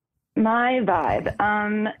 My vibe.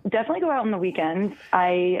 Definitely go out on the weekends.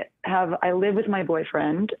 I live with my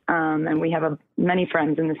boyfriend, and we have many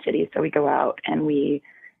friends in the city, so we go out and we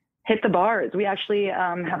hit the bars. We actually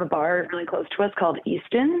have a bar really close to us called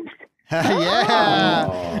Easton's.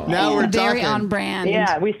 Yeah. Now we're very talking. on brand.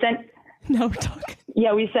 Yeah, Now we're talking.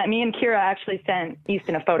 Yeah, me and Kira actually sent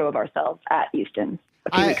Easton a photo of ourselves at Easton's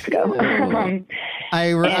a few weeks ago. I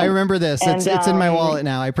remember this. It's in my wallet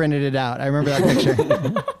now. I printed it out. I remember that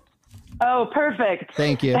picture. Oh, perfect.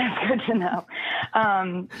 Thank you. That's good to know.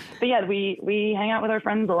 But yeah, we hang out with our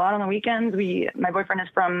friends a lot on the weekends. My boyfriend is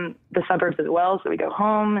from the suburbs as well, so we go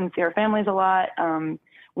home and see our families a lot.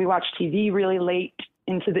 We watch TV really late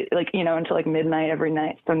into until like midnight every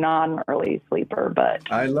night. So not an early sleeper, but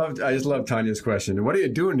I just love Tanya's question. What do you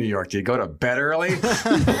do in New York? Do you go to bed early? Do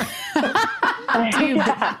you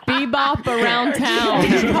bebop around town?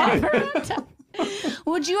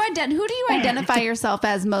 Who do you identify yourself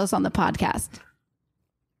as most on the podcast?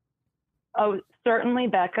 Oh, certainly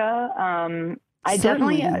Becca. I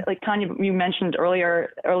definitely, like Tanya, you mentioned earlier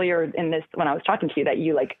in this, when I was talking to you, that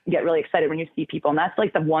you like get really excited when you see people. And that's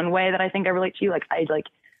like the one way that I think I relate to you. Like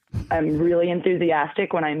I'm really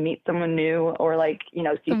enthusiastic when I meet someone new or like,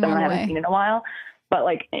 see someone I haven't seen in a while. But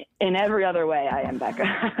like in every other way, I am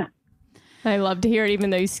Becca. I love to hear it, even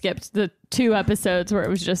though you skipped the 2 episodes where it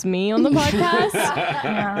was just me on the podcast.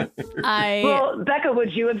 Yeah. Well, Becca,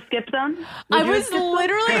 would you have skipped them? I was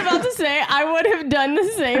literally about to say I would have done the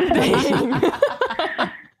same thing.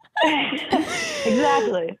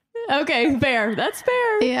 Exactly. Okay, fair. That's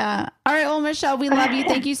fair. Yeah. All right. Well, Michelle, we love you.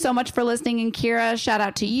 Thank you so much for listening. And Kira, shout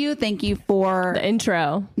out to you. Thank you for The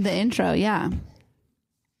intro. Yeah.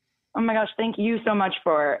 Oh my gosh, thank you so much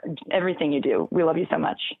for everything you do. We love you so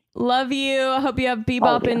much. Love you. I hope you have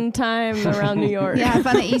bebopping time around New York. Yeah, have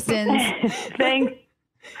fun at Easton's. Thanks.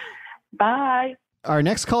 Bye. Our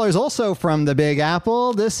next caller is also from the Big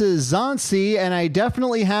Apple. This is Zonsi, and I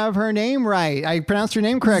definitely have her name right. I pronounced her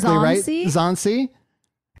name correctly, right? Zonsi?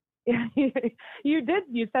 Yeah, you did.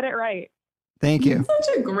 You said it right. Thank you.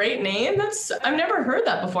 Such a great name. I've never heard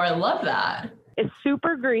that before. I love that. It's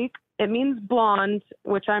super Greek. It means blonde,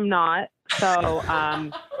 which I'm not. So,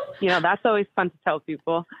 that's always fun to tell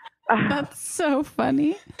people. That's so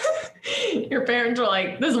funny. Your parents were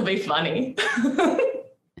like, this will be funny.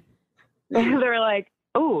 They were like,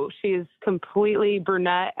 oh, she's completely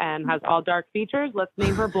brunette and has all dark features. Let's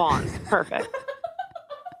name her blonde. Perfect.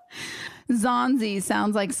 Zonzi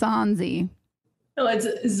sounds like Sonzi. No, it's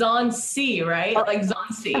Zonsi, right? Like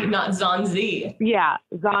Zonsi, not Zonzi. Yeah,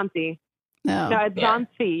 Zonsi. No, it's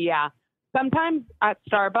Zonsi, yeah. Sometimes at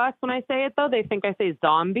Starbucks when I say it, though, they think I say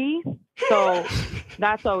zombie. So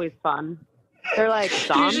that's always fun. They're like,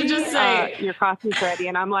 zombie? You should just say... your costume's ready.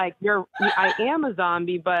 And I'm like, I am a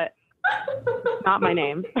zombie, but it's not my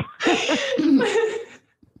name.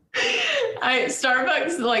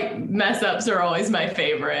 Starbucks, like, mess-ups are always my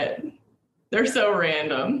favorite. They're so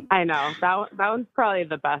random. I know. That one's probably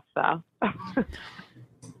the best, though.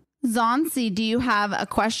 Zonsi, do you have a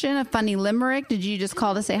question, a funny limerick? Did you just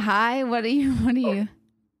call to say hi? What do you?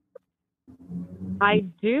 I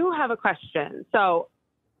do have a question. So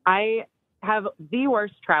I have the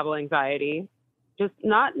worst travel anxiety. Just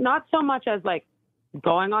not so much as like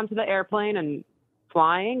going onto the airplane and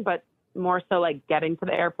flying, but more so like getting to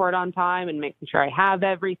the airport on time and making sure I have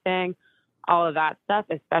everything, all of that stuff,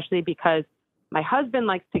 especially because my husband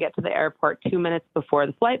likes to get to the airport 2 minutes before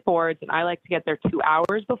the flight boards, and I like to get there 2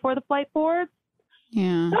 hours before the flight boards.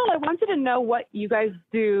 Yeah. So I wanted to know what you guys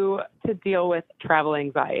do to deal with travel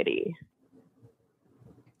anxiety.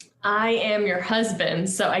 I am your husband,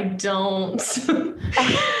 so I don't.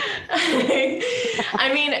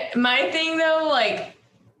 I mean, my thing though, like,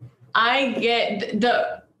 I get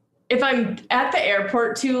if I'm at the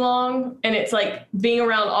airport too long and it's like being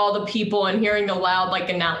around all the people and hearing the loud like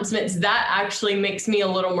announcements, that actually makes me a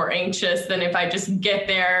little more anxious than if I just get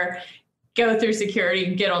there, go through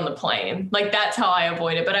security, get on the plane. Like that's how I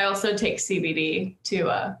avoid it. But I also take CBD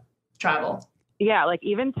to travel. Yeah, like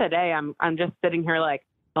even today, I'm just sitting here like,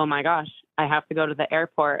 oh my gosh, I have to go to the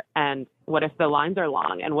airport. And what if the lines are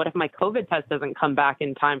long? And what if my COVID test doesn't come back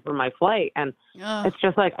in time for my flight? And it's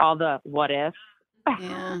just like all the what if.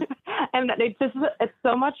 Yeah. And it's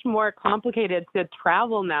so much more complicated to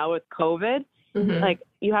travel now with COVID. Mm-hmm. Like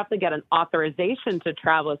you have to get an authorization to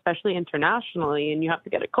travel, especially internationally, and you have to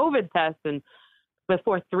get a COVID test and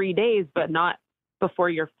before 3 days, but not before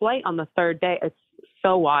your flight on the third day. It's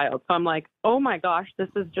so wild. So I'm like, oh my gosh, this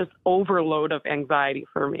is just overload of anxiety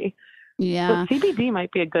for me. Yeah. So CBD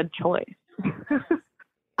might be a good choice.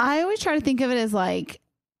 I always try to think of it as like,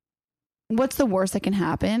 what's the worst that can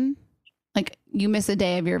happen? Like you miss a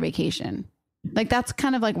day of your vacation. Like that's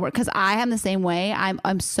kind of like work, because I am the same way.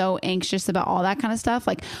 I'm so anxious about all that kind of stuff.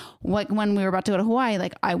 Like when we were about to go to Hawaii,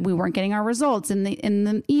 like we weren't getting our results in the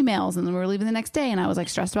emails, and then we were leaving the next day, and I was like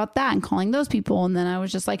stressed about that and calling those people. And then I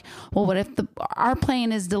was just like, well, what if our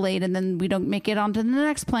plane is delayed and then we don't make it onto the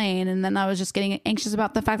next plane? And then I was just getting anxious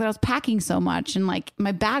about the fact that I was packing so much and like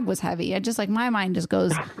my bag was heavy. I just like my mind just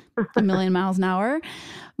goes a million miles an hour.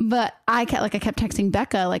 But I kept texting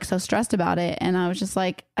Becca like so stressed about it, and I was just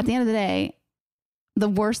like, at the end of the day, the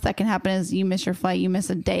worst that can happen is you miss your flight, you miss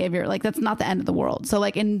a day of your, like, that's not the end of the world. So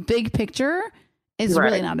like in big picture, it's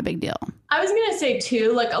really not a big deal. I was going to say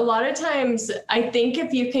too, like a lot of times I think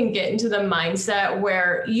if you can get into the mindset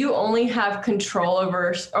where you only have control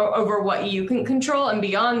over what you can control, and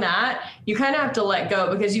beyond that, you kind of have to let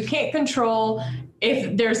go, because you can't control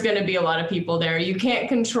if there's going to be a lot of people there. You can't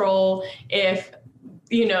control if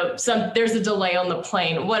there's a delay on the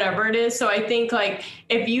plane, whatever it is. So I think like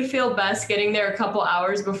if you feel best getting there a couple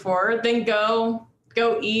hours before, then go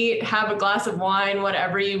eat, have a glass of wine,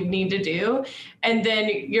 whatever you need to do. And then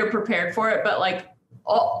you're prepared for it. But like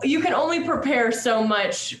you can only prepare so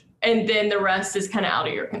much and then the rest is kind of out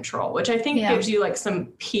of your control, which I think gives you like some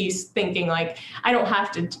peace, thinking like, I don't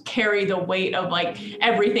have to carry the weight of like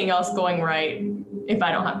everything else going right if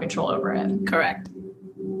I don't have control over it. Correct.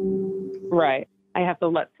 Right. I have to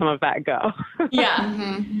let some of that go. Yeah.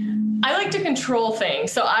 Mm-hmm. I like to control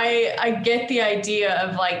things. So I get the idea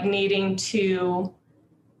of like needing to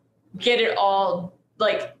get it all,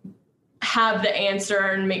 like have the answer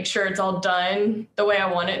and make sure it's all done the way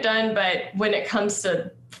I want it done. But when it comes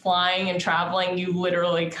to flying and traveling, you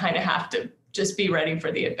literally kind of have to just be ready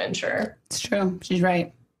for the adventure. It's true. She's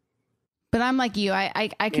right. But I'm like you. I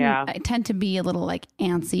tend to be a little like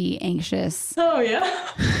antsy, anxious. Oh yeah.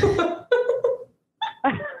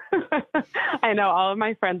 I know all of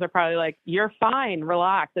my friends are probably like, "You're fine,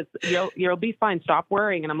 relax. You'll be fine. Stop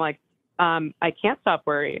worrying." And I'm like, I can't stop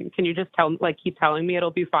worrying. Can you just keep telling me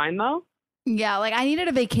it'll be fine though? Yeah, like I needed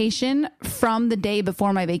a vacation from the day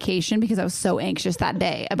before my vacation because I was so anxious that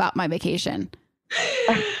day about my vacation.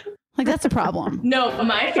 Like that's a problem. No,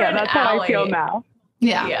 my friend that's Allie, how I feel now.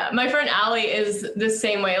 Yeah. My friend Allie is the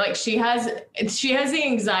same way. Like she has the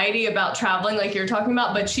anxiety about traveling like you're talking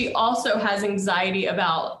about, but she also has anxiety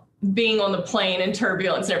about being on the plane and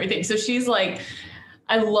turbulence and everything. So she's like,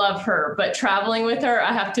 I love her, but traveling with her,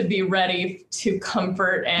 I have to be ready to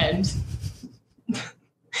comfort and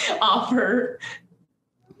offer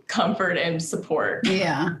comfort and support.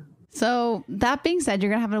 Yeah. So that being said,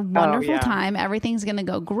 you're going to have a wonderful time. Everything's going to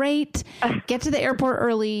go great. Get to the airport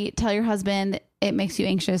early. Tell your husband it makes you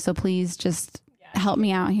anxious. So please just help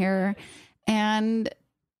me out here and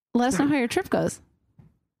let us know how your trip goes.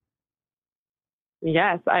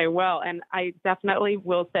 Yes, I will. And I definitely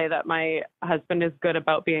will say that my husband is good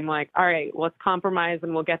about being like, all right, let's compromise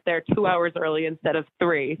and we'll get there 2 hours early instead of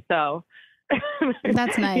 3. So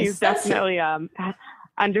that's nice. He definitely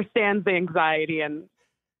understands the anxiety and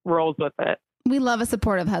rolls with it. We love a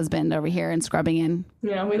supportive husband over here and Scrubbing In.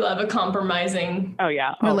 Yeah, we love a compromising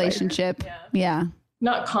relationship. Yeah.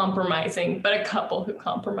 Not compromising, but a couple who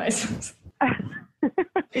compromises.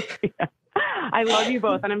 Yeah. I love you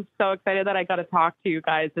both, and I'm so excited that I got to talk to you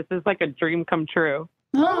guys. This is like a dream come true.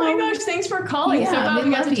 Oh my gosh, thanks for calling. So glad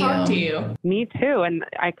we got to talk to you. Me too, and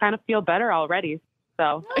I kind of feel better already.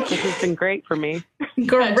 So this has been great for me.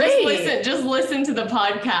 Great. Just listen to the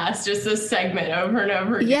podcast, just this segment over and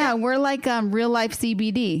over again. Yeah, we're like real life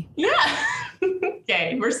CBD. Yeah.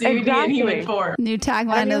 Okay, we're CBD in human form. New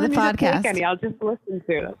tagline of the podcast. I'll just listen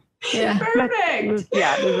to it. Yeah. Perfect.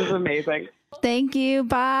 This is amazing. Thank you.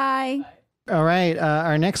 Bye. All right.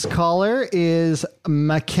 Our next caller is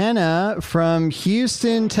McKenna from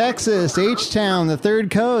Houston, Texas, H-Town, the Third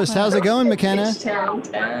Coast. How's it going, McKenna? H-Town.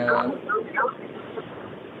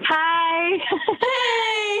 Hi.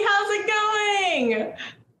 Hey, how's it going?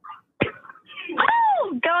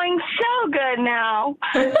 Oh, going so good now.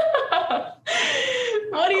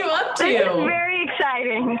 What are you up to? This is very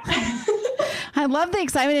exciting. I love the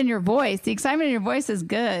excitement in your voice. The excitement in your voice is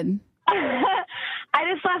good. I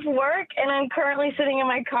just left work and I'm currently sitting in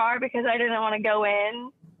my car because I didn't want to go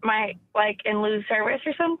in and lose service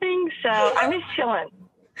or something. So I'm just chilling.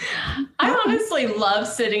 I honestly love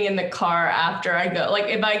sitting in the car after I go. Like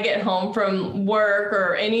if I get home from work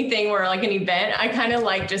or anything or like an event, I kind of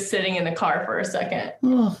like just sitting in the car for a second.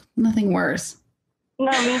 Oh, nothing worse.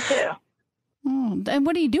 No, me too. Oh, and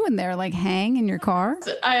what are you doing there? Like hang in your car?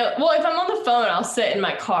 If I'm on the phone, I'll sit in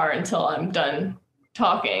my car until I'm done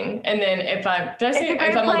talking. And then if I'm on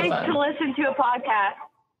the phone to listen to a podcast.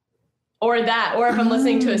 Or if I'm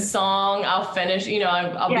listening to a song, I'll finish,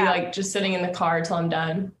 I'll be like just sitting in the car until I'm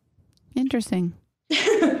done. Interesting.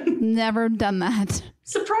 Never done that.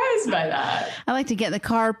 Surprised by that. I like to get in the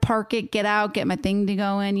car, park it, get out, get my thing to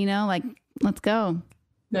go in, like, let's go.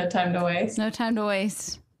 No time to waste. No time to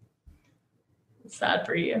waste. Sad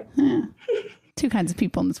for you. Yeah. Two kinds of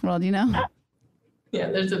people in this world, Yeah,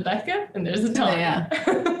 there's a Becca and there's a Tanya.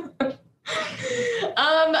 Yeah.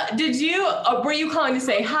 Were you calling to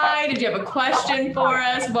say hi? Did you have a question for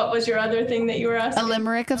us? What was your other thing that you were asking? A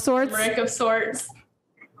limerick of sorts? Limerick of sorts.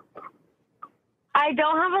 I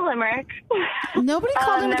don't have a limerick. Nobody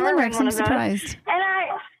called in with limericks. I'm surprised. And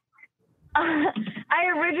I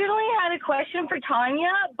originally had a question for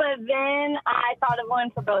Tanya, but then I thought of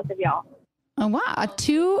one for both of y'all. Oh, wow.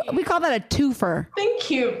 We call that a twofer. Thank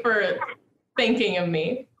you for thinking of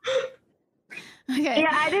me. Okay.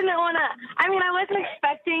 Yeah, I didn't want to. I wasn't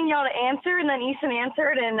expecting y'all to answer, and then Easton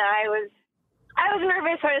answered, and I was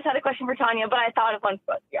nervous, so I just had a question for Tanya, but I thought of one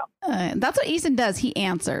for both of y'all. That's what Easton does. He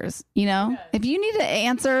answers. If you need to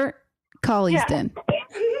answer, call Easton.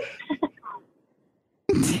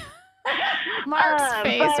 Mark's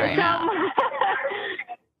face right now.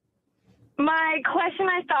 my question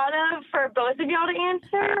I thought of for both of y'all to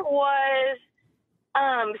answer was,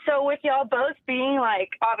 so with y'all both being like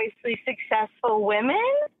obviously successful women,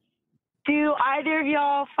 do either of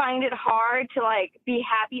y'all find it hard to like be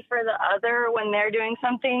happy for the other when they're doing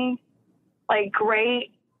something like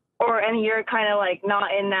great, and you're kind of like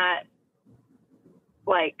not in that,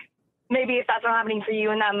 like maybe if that's not happening for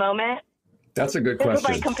you in that moment? That's a good This is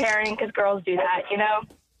question. like comparing because girls do that, you know?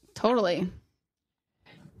 Totally.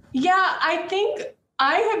 Yeah, I think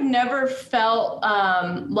I have never felt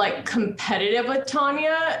like competitive with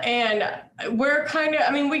Tanya, and we're kind of,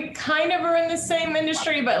 I mean, we kind of are in the same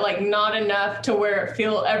industry, but like not enough to where it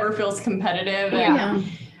ever feels competitive. Yeah.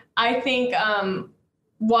 And I think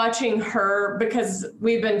watching her, because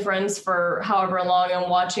we've been friends for however long,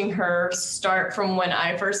 and watching her start from when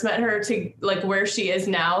I first met her to like where she is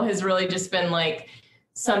now has really just been like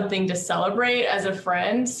something to celebrate as a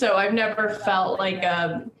friend. So I've never felt like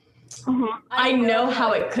I know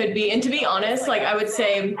how it could be. And to be honest, like I would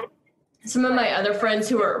say some of my other friends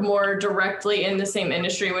who are more directly in the same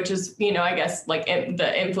industry, which is, you know, I guess like in the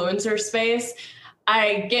influencer space,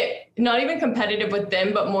 I get not even competitive with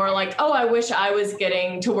them, but more like, oh, I wish I was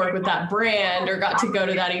getting to work with that brand or got to go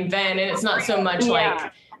to that event. And it's not so much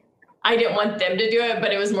like I didn't want them to do it,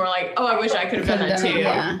 but it was more like, oh, I wish I could have done that too.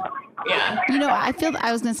 Yeah. You know, I feel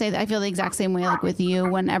the exact same way, like with you,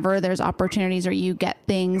 whenever there's opportunities or you get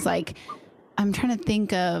things like, I'm trying to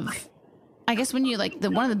think of, I guess when you like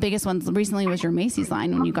one of the biggest ones recently was your Macy's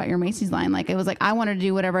line. When you got your Macy's line, like it was like, I wanted to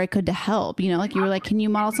do whatever I could to help, you know, like you were like, can you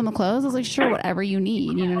model some clothes? I was like, sure, whatever you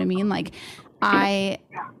need. You know what I mean? Like I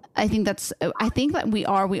think that we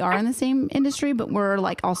are in the same industry, but we're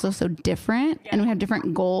like also so different and we have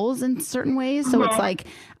different goals in certain ways. So it's like,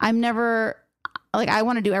 I'm never like, I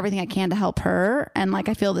want to do everything I can to help her. And like,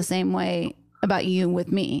 I feel the same way about you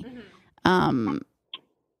with me.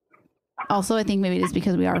 Also, I think maybe it is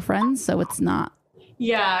because we are friends, so it's not.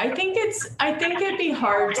 Yeah, I think it'd be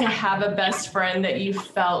hard to have a best friend that you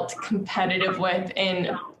felt competitive with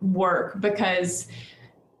in work, because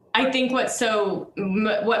I think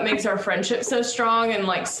what makes our friendship so strong and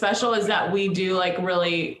like special is that we do like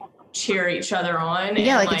really cheer each other on.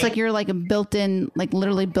 Yeah, and, like it's like you're like a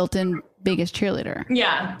literally built-in biggest cheerleader.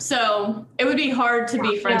 Yeah, so it would be hard to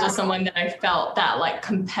be friends with someone that I felt that like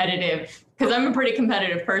competitive, because I'm a pretty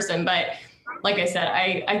competitive person. But like I said,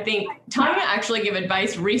 I think Tanya actually gave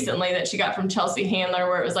advice recently that she got from Chelsea Handler,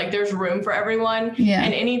 where it was like, there's room for everyone. Yeah.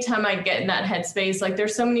 And anytime I get in that headspace, like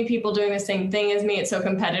there's so many people doing the same thing as me. It's so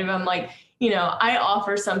competitive. I'm like, you know, I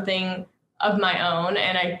offer something of my own.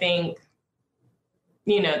 And I think,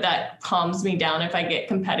 you know, that calms me down if I get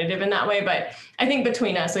competitive in that way. But I think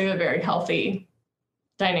between us, we have a very healthy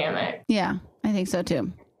dynamic. Yeah, I think so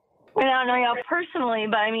too. I don't know y'all personally,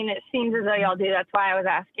 but I mean, it seems as though y'all do. That's why I was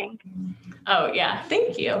asking. Oh, yeah.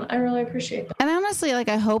 Thank you. I really appreciate that. And honestly, like,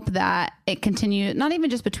 I hope that it continues, not even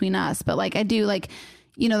just between us, but like, I do like,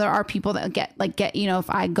 you know, there are people that get, you know, if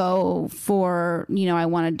I go for, you know, I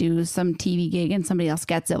want to do some TV gig and somebody else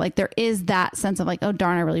gets it, like there is that sense of like, oh,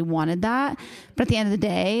 darn, I really wanted that. But at the end of the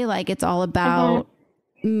day, like, it's all about,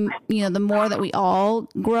 you know, the more that we all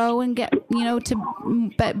grow and get, you know, to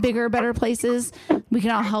bigger, better places, we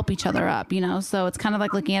can all help each other up, you know? So it's kind of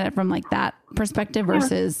like looking at it from like that perspective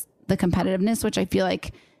versus the competitiveness, which I feel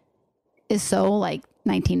like is so like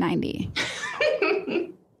 1990.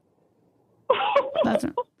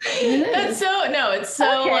 It's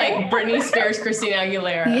so like Britney Spears, Christina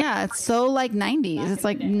Aguilera. Yeah, it's so like 90s. It's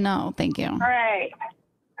like, no, thank you. All right.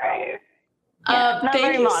 Not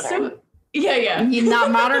very you modern. Yeah.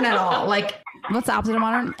 Not modern at all. Like, what's the opposite of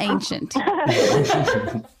modern? Ancient.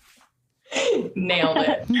 Nailed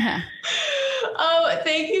it. Yeah. Oh,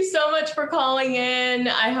 thank you so much for calling in.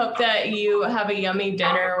 I hope that you have a yummy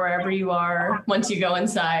dinner wherever you are once you go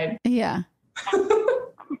inside. Yeah.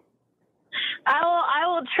 I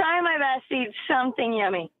will try my best to eat something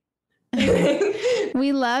yummy.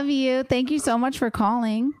 We love you. Thank you so much for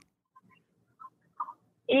calling.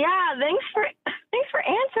 Yeah, thanks for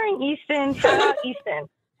answering, Easton. Shout out, Easton.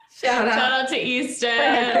 Shout out to Easton.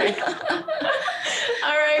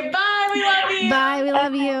 All right, bye. We love you. Bye. We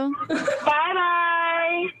love you.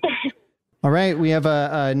 Bye. All right, we have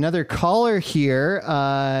another caller here.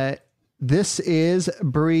 This is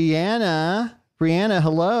Brianna. Brianna,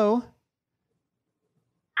 hello.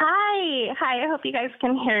 Hi, I hope you guys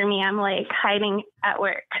can hear me. I'm like hiding at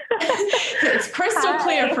work. It's crystal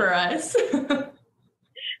clear for us.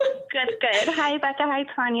 Good. Hi, Becca. Hi,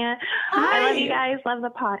 Tanya. Hi. I love you guys. Love the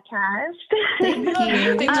podcast. Thank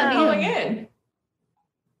you. Thanks for calling in.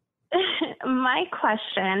 My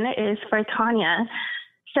question is for Tanya.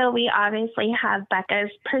 So we obviously have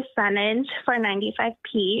Becca's percentage for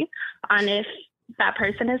 95P on if that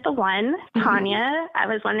person is the one. Tanya, I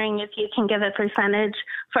was wondering if you can give a percentage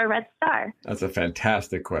for Red Star. That's a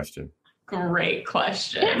fantastic question. Great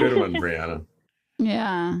question. Good one, Brianna.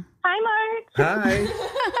 Yeah. Hi, Mark. Hi.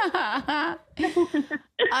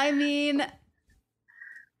 I mean,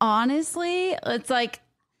 honestly, it's like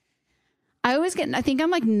I think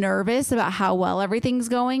I'm like nervous about how well everything's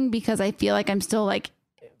going because I feel like I'm still like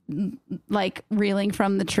reeling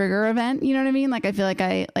from the trigger event. You know what I mean? Like, I feel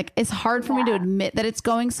like it's hard for me to admit that it's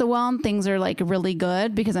going so well and things are like really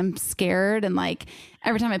good because I'm scared. And like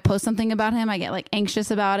every time I post something about him, I get like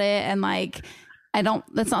anxious about it. And like,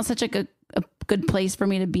 that's not such a good place for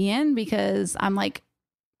me to be in because I'm like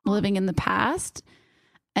living in the past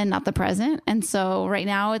and not the present. And so right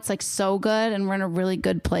now it's like so good and we're in a really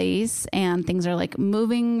good place and things are like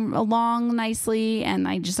moving along nicely. And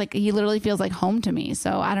I just like, he literally feels like home to me.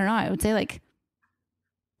 So I don't know. I would say like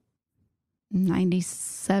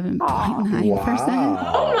 97.9%.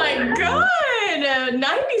 Wow. Oh my God.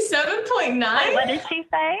 97.9? What did she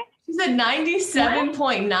say? She said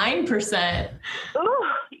 97.9%. Ooh,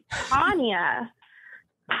 Tanya.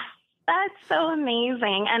 That's so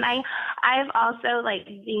amazing. And I've also like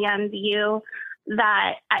DM'd you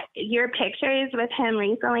that your pictures with him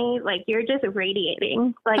recently, like you're just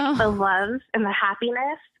radiating like the love and the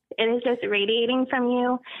happiness. It is just radiating from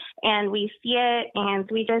you. And we see it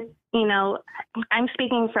and we just, you know, I'm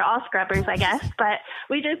speaking for all scrubbers, I guess, but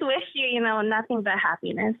we just wish you, you know, nothing but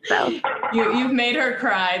happiness. So you've made her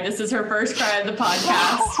cry. This is her first cry of the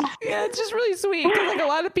podcast. Yeah, it's just really sweet because like a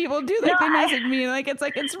lot of people do like they message me like it's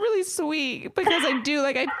really sweet because I do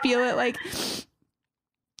like I feel it like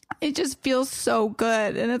it just feels so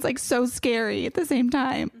good and it's like so scary at the same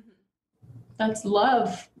time. That's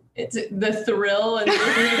love. It's the thrill and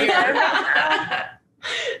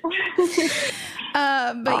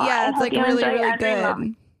but yeah, it's like really, really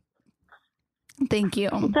good. Thank you.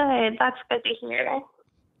 Good. That's good to hear.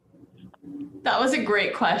 That was a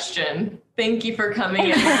great question. Thank you for coming in.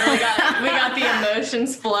 We got the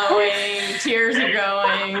emotions flowing, tears are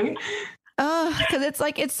going. Because it's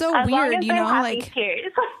like it's so weird, you know, like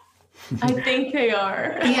tears. I think they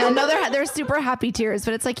are. Yeah, no, they're super happy tears,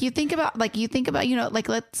 but it's like you think about, you know, like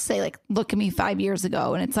let's say like look at me 5 years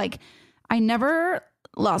ago, and it's like I never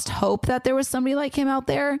lost hope that there was somebody like him out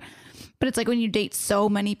there. But it's like when you date so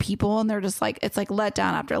many people and they're just like, it's like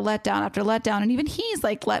letdown after letdown after letdown. And even he's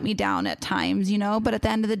like let me down at times, you know, but at the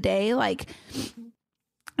end of the day, like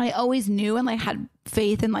I always knew and like had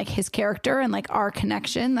faith in like his character and like our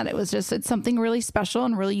connection, that it's something really special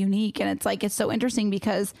and really unique. And it's like, it's so interesting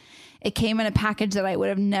because it came in a package that I would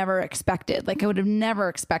have never expected. Like I would have never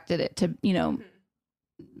expected it to, you know,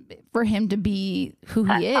 for him to be who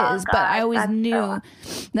he is. But I always knew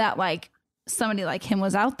that like somebody like him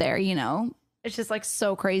was out there, you know. It's just like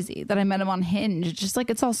so crazy that I met him on Hinge. It's just like,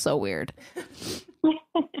 it's all so weird.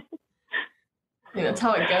 That's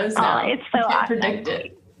how it goes now. It's so awesome. Predict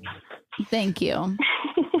it. Thank you.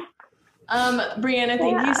 Brianna,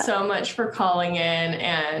 thank you so much for calling in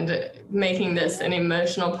and making this an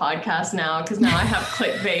emotional podcast now, because now I have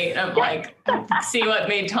clickbait of like, see what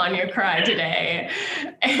made Tanya cry today.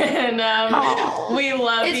 And we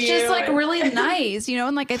love you. It's just like really nice, you know,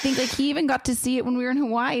 and like I think like he even got to see it when we were in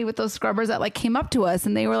Hawaii with those scrubbers that like came up to us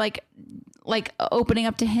and they were like opening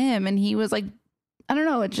up to him, and he was like, I don't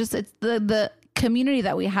know, it's the community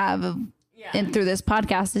that we have and through this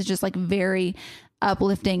podcast is just like very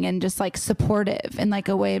uplifting and just like supportive in like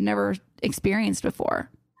a way I've never experienced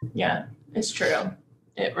before. Yeah, it's true.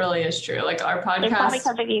 It really is true. Like our podcast. It's all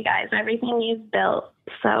because of you guys, everything you've built.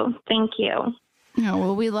 So thank you. Oh,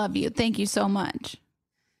 well, we love you. Thank you so much.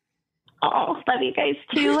 Oh, love you guys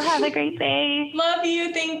too. Have a great day. Love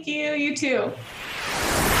you. Thank you. You too.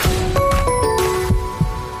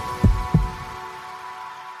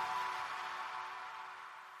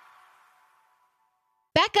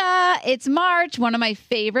 Becca, it's March, one of my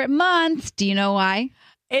favorite months. Do you know why?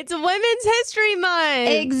 It's Women's History Month.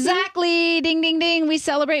 Exactly. Ding, ding, ding. We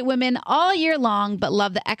celebrate women all year long, but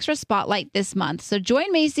love the extra spotlight this month. So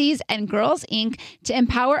join Macy's and Girls Inc. to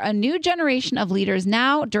empower a new generation of leaders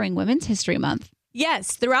now during Women's History Month.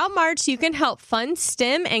 Yes, throughout March, you can help fund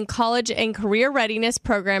STEM and college and career readiness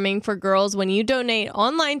programming for girls when you donate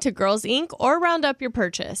online to Girls Inc. or round up your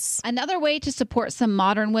purchase. Another way to support some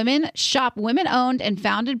modern women, shop women-owned and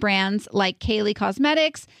founded brands like Kaylee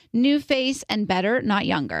Cosmetics, New Face, and Better Not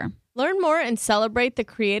Younger. Learn more and celebrate the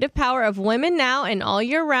creative power of women now and all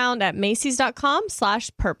year round at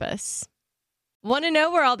Macys.com/purpose. Want to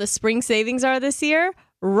know where all the spring savings are this year?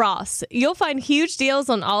 Ross. You'll find huge deals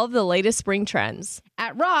on all of the latest spring trends.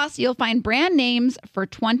 At Ross, you'll find brand names for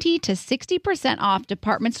 20 to 60% off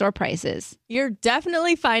department store prices. You're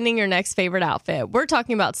definitely finding your next favorite outfit. We're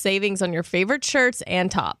talking about savings on your favorite shirts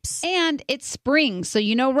and tops. And it's spring, so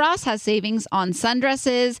you know Ross has savings on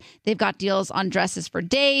sundresses. They've got deals on dresses for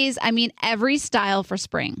days. I mean, every style for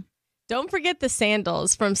spring. Don't forget the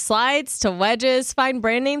sandals. From slides to wedges, find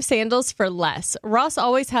brand name sandals for less. Ross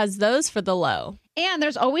always has those for the low. And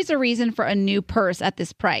there's always a reason for a new purse at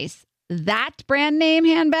this price. That brand name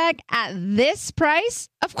handbag at this price?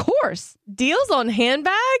 Of course. Deals on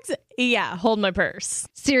handbags? Yeah, hold my purse.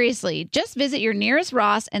 Seriously, just visit your nearest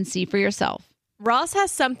Ross and see for yourself. Ross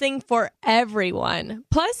has something for everyone.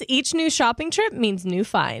 Plus, each new shopping trip means new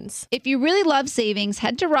finds. If you really love savings,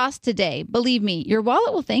 head to Ross today. Believe me, your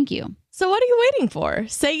wallet will thank you. So what are you waiting for?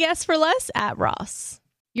 Say yes for less at Ross.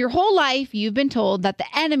 Your whole life, you've been told that the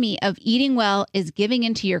enemy of eating well is giving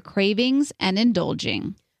into your cravings and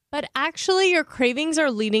indulging. But actually, your cravings are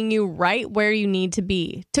leading you right where you need to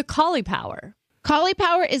be, to Caulipower.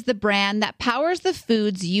 Caulipower is the brand that powers the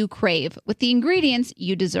foods you crave with the ingredients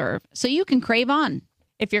you deserve, so you can crave on.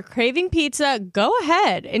 If you're craving pizza, go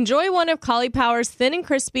ahead. Enjoy one of Caulipower's thin and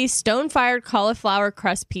crispy stone-fired cauliflower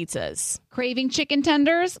crust pizzas. Craving chicken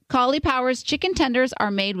tenders? Caulipower's chicken tenders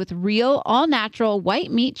are made with real, all-natural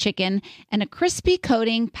white meat chicken and a crispy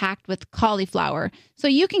coating packed with cauliflower, so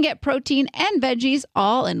you can get protein and veggies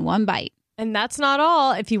all in one bite. And that's not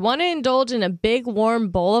all. If you want to indulge in a big, warm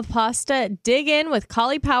bowl of pasta, dig in with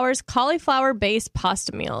Caulipower's cauliflower-based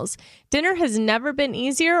pasta meals. Dinner has never been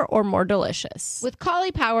easier or more delicious. With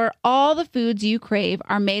Caulipower, all the foods you crave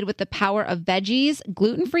are made with the power of veggies,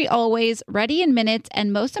 gluten-free always, ready in minutes,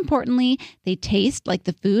 and most importantly, they taste like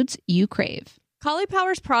the foods you crave.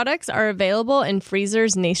 Caulipower's products are available in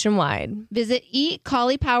freezers nationwide. Visit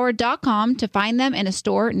eatcaulipower.com to find them in a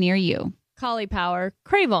store near you. Caulipower,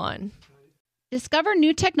 crave on. Discover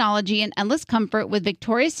new technology and endless comfort with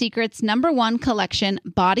Victoria's Secret's #1 collection,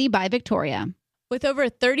 Body by Victoria. With over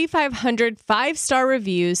 3,500 five-star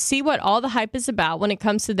reviews, see what all the hype is about when it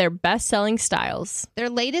comes to their best-selling styles. Their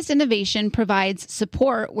latest innovation provides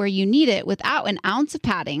support where you need it without an ounce of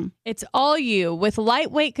padding. It's all you. With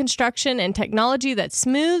lightweight construction and technology that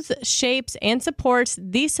smooths, shapes, and supports,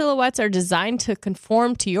 these silhouettes are designed to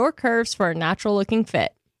conform to your curves for a natural-looking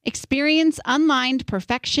fit. Experience unlined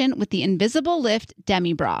perfection with the Invisible Lift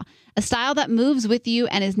Demi Bra, a style that moves with you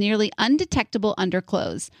and is nearly undetectable under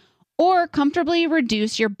clothes. Or comfortably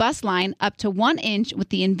reduce your bust line up to 1 inch with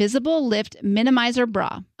the Invisible Lift Minimizer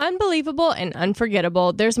Bra. Unbelievable and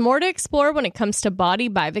unforgettable. There's more to explore when it comes to Body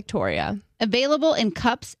by Victoria. Available in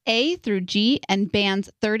cups A through G and bands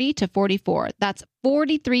 30 to 44. That's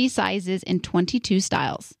 43 sizes in 22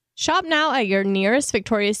 styles. Shop now at your nearest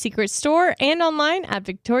Victoria's Secret store and online at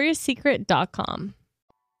victoriassecret.com.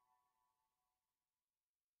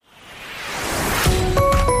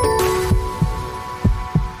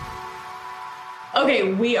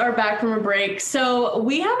 Okay, we are back from a break. So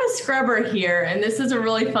we have a scrubber here, and this is a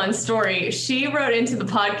really fun story. She wrote into the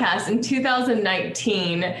podcast in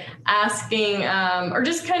 2019 asking, or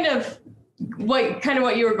just kind of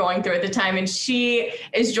what you were going through at the time. And she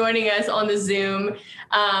is joining us on the Zoom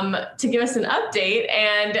to give us an update.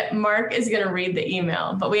 And Mark is going to read the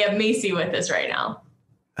email, but we have Macy with us right now.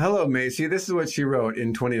 Hello, Macy. This is what she wrote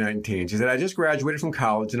in 2019. She said, I just graduated from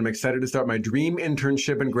college and I'm excited to start my dream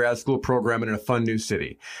internship and grad school program in a fun new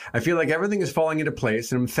city. I feel like everything is falling into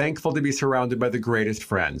place and I'm thankful to be surrounded by the greatest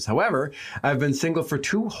friends. However, I've been single for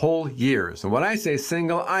 2 whole years. And when I say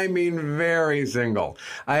single, I mean very single.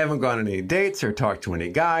 I haven't gone on any dates or talked to any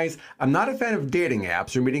guys. I'm not a fan of dating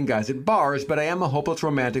apps or meeting guys at bars, but I am a hopeless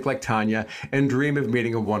romantic like Tanya and dream of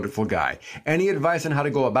meeting a wonderful guy. Any advice on how to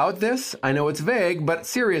go about this? I know it's vague, but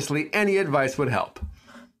seriously, any advice would help.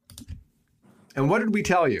 And what did we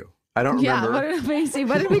tell you? I don't remember.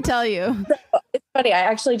 What did we tell you? It's funny. I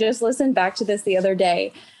actually just listened back to this the other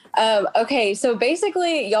day. Okay, so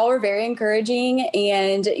basically, y'all were very encouraging,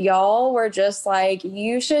 and y'all were just like,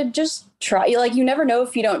 you should just try. Like, you never know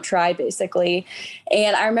if you don't try, basically.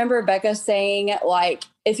 And I remember Becca saying, like,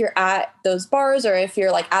 if you're at those bars or if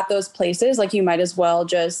you're like at those places, like, you might as well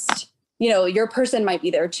just, you know, your person might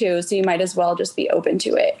be there too. So you might as well just be open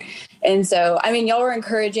to it. And so, I mean, y'all were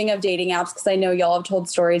encouraging of dating apps because I know y'all have told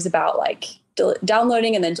stories about like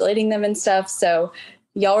downloading and then deleting them and stuff. So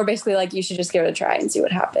y'all were basically like, you should just give it a try and see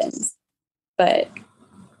what happens. But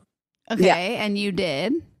okay. Yeah. And you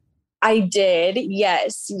did? I did.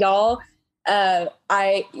 Yes. Y'all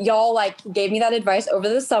y'all like gave me that advice over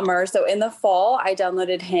the summer. So in the fall, I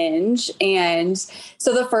downloaded Hinge. And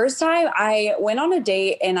so the first time I went on a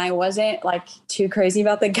date and I wasn't like too crazy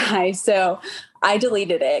about the guy. So I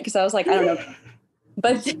deleted it because I was like, I don't know.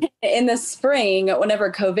 But in the spring,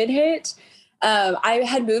 whenever COVID hit, I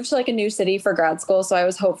had moved to like a new city for grad school. So I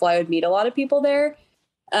was hopeful I would meet a lot of people there.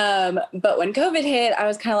 But when COVID hit, I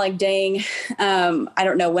was kind of like, dang, I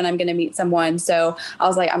don't know when I'm going to meet someone. So I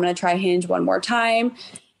was like, I'm going to try Hinge one more time.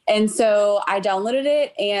 And so I downloaded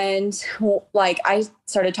it and like, I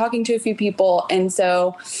started talking to a few people. And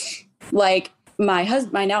so like my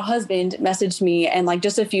now husband messaged me, and like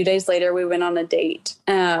just a few days later, we went on a date.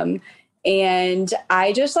 And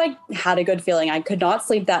I just like had a good feeling. I could not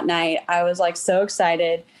sleep that night. I was like so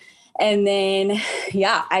excited. And then,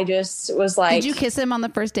 yeah, I just was like... Did you kiss him on the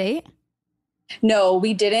first date? No,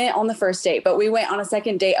 we didn't on the first date, but we went on a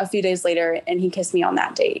second date a few days later and he kissed me on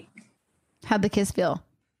that date. How'd the kiss feel?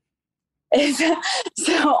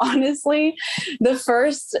 So honestly, the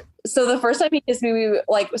first time he kissed me, we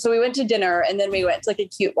went to dinner and then we went to like a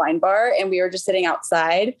cute wine bar and we were just sitting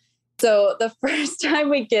outside. So the first time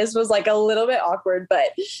we kissed was like a little bit awkward,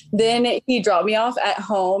 but then he dropped me off at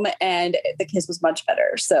home and the kiss was much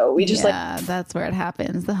better. So we just that's where it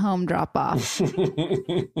happens. The home drop off.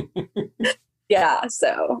 Yeah.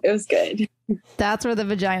 So it was good. That's where the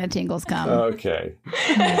vagina tingles come. Okay.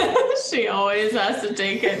 She always has to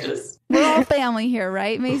take it. We're all family here,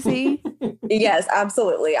 right, Macy? Yes,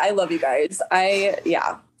 absolutely. I love you guys.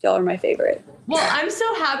 Y'all are my favorite. Well, I'm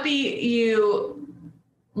so happy you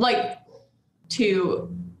like to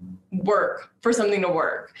work for something to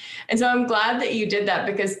work. And so I'm glad that you did that,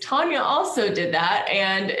 because Tanya also did that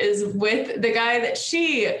and is with the guy that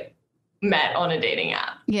she met on a dating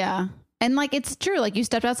app. Yeah. And like, it's true. Like, you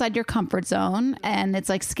stepped outside your comfort zone and it's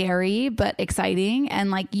like scary, but exciting. And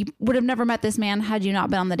like, you would have never met this man had you not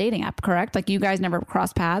been on the dating app, correct? Like, you guys never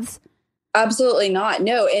crossed paths. Absolutely not.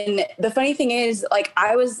 No. And the funny thing is, like,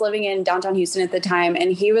 I was living in downtown Houston at the time,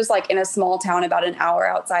 and he was like in a small town about an hour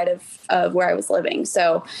outside of where I was living.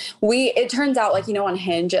 So it turns out, like, on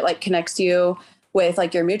Hinge, it like connects you with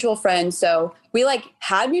like your mutual friends. So we like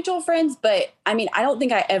had mutual friends, but I mean, I don't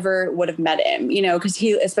think I ever would have met him, because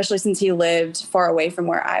especially since he lived far away from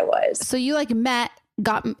where I was. So you like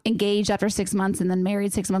got engaged after 6 months and then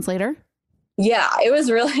married 6 months later? Yeah, it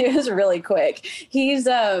was really quick. He's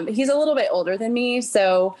a little bit older than me,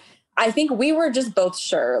 so I think we were just both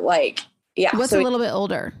sure. Like, yeah. What's a little bit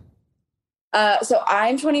older? So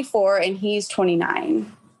I'm 24 and he's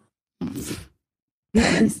 29.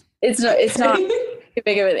 It's not too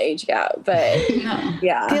big of an age gap, but no.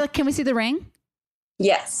 Yeah. Okay, can we see the ring?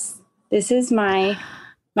 Yes, this is my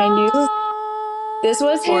new. This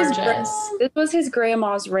was his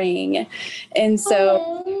grandma's ring, and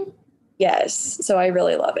so. Yes. So I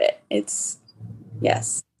really love it.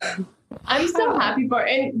 Yes. I'm so happy for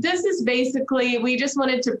it. And this is basically, we just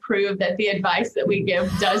wanted to prove that the advice that we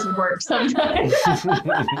give does work sometimes.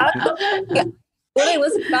 Yeah. When I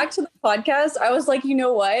listened back to the podcast, I was like, you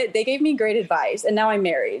know what? They gave me great advice and now I'm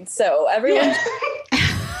married. So everyone.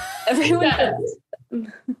 Yes.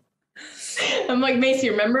 I'm like,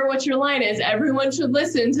 Macy, remember what your line is. Everyone should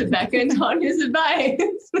listen to Becca and Tanya's advice.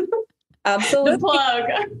 Absolutely. The plug.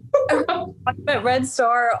 I'm at Red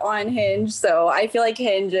Star on Hinge, so I feel like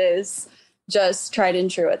Hinge is just tried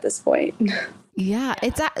and true at this point. Yeah,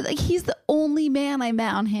 it's like he's the only man I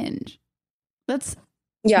met on Hinge. That's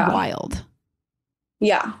wild.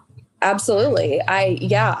 Yeah, absolutely.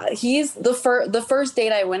 He's the first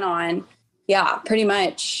date I went on. Yeah, pretty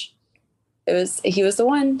much. He was the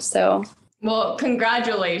one. So. Well,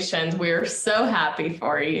 congratulations. We're so happy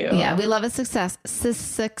for you. Yeah, we love a success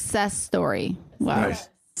story. Wow. Nice.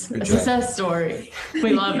 A success story.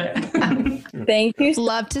 We love it. Thank you.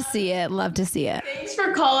 Love to see it. Thanks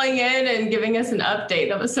for calling in and giving us an update.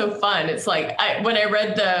 That was so fun. It's like, when I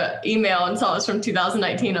read the email and saw it was from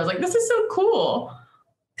 2019, I was like, this is so cool.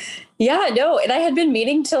 Yeah, no. And I had been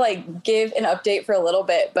meaning to like give an update for a little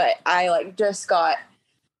bit, but I just got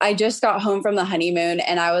home from the honeymoon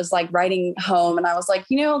and I was like writing home and I was like,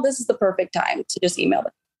 this is the perfect time to just email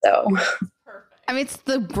them. So I mean, it's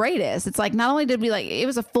the greatest. It's like, not only did we it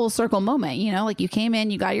was a full circle moment, like you came in,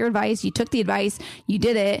 you got your advice, you took the advice, you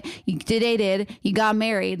did it, you dated, you got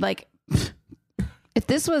married. Like, if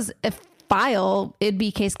this was a file, it'd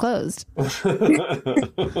be case closed.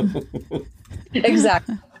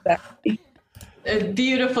 Exactly.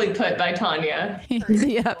 Beautifully put by Tanya.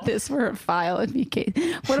 Yeah, this were a file, it'd be case.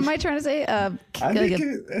 What am I trying to say? I think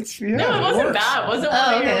it's no, it wasn't bad. It wasn't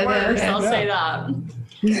one of your words. I'll say that.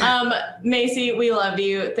 Macy, we love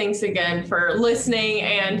you. Thanks again for listening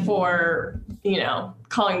and for,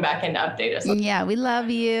 calling back in to update us. Yeah, we love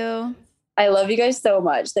you. I love you guys so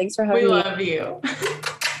much. Thanks for having me. We love you.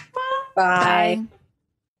 Bye.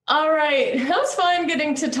 All right. That was fun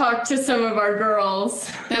getting to talk to some of our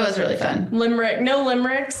girls. It was really fun. No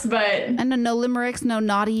limericks, but... And no limericks, no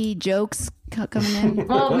naughty jokes coming in.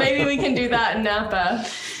 Well, maybe we can do that in Napa.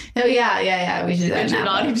 Oh, yeah. We should do that. Get your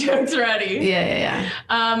naughty jokes ready.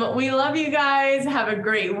 Yeah. We love you guys. Have a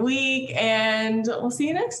great week, and we'll see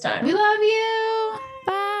you next time. We love you.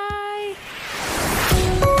 Bye.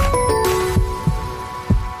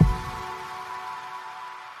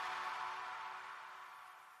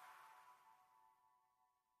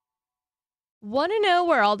 Want to know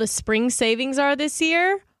where all the spring savings are this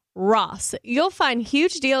year? Ross. You'll find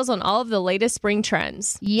huge deals on all of the latest spring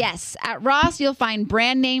trends. Yes, at Ross, you'll find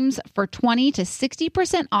brand names for 20 to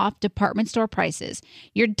 60% off department store prices.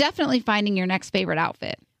 You're definitely finding your next favorite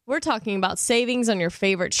outfit. We're talking about savings on your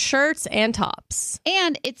favorite shirts and tops.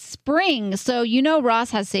 And it's spring, so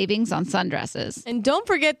Ross has savings on sundresses. And don't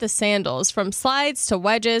forget the sandals. From slides to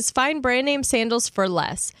wedges, find brand name sandals for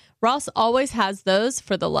less. Ross always has those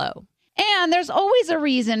for the low. And there's always a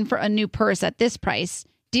reason for a new purse at this price.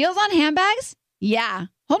 Deals on handbags? Yeah.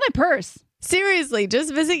 Hold my purse. Seriously,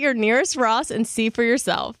 just visit your nearest Ross and see for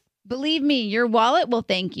yourself. Believe me, your wallet will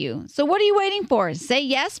thank you. So what are you waiting for? Say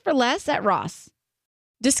yes for less at Ross.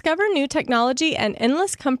 Discover new technology and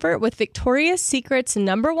endless comfort with Victoria's Secret's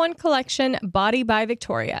 #1 collection, Body by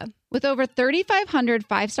Victoria. With over 3,500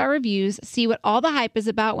 five-star reviews, see what all the hype is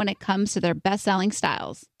about when it comes to their best-selling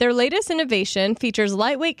styles. Their latest innovation features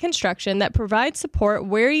lightweight construction that provides support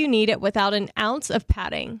where you need it without an ounce of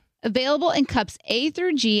padding. Available in cups A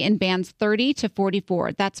through G in bands 30 to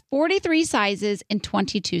 44. That's 43 sizes in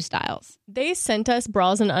 22 styles. They sent us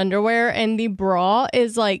bras and underwear, and the bra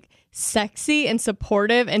is sexy and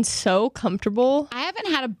supportive and so comfortable. I haven't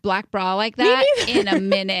had a black bra like that in a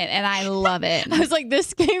minute, and I love it. I was like,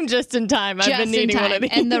 this came just in time. I've been needing one of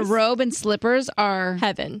these. And the robe and slippers are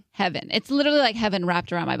heaven. It's literally like heaven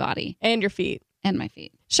wrapped around my body. And your feet. And my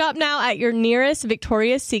feet. Shop now at your nearest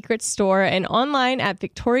Victoria's Secret store and online at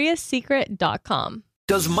victoriassecret.com.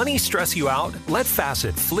 Does money stress you out? Let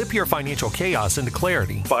Facet flip your financial chaos into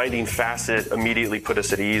clarity. Finding Facet immediately put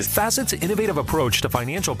us at ease. Facet's innovative approach to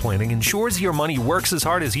financial planning ensures your money works as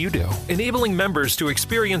hard as you do, enabling members to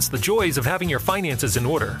experience the joys of having your finances in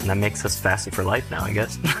order. And that makes us Facet for life now, I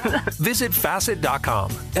guess. Visit Facet.com,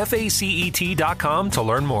 FACET.com to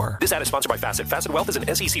learn more. This ad is sponsored by Facet. Facet Wealth is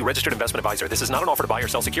an SEC registered investment advisor. This is not an offer to buy or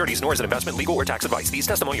sell securities, nor is it investment, legal, or tax advice. These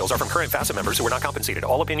testimonials are from current Facet members who are not compensated.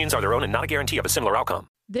 All opinions are their own and not a guarantee of a similar outcome.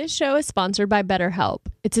 This show is sponsored by BetterHelp.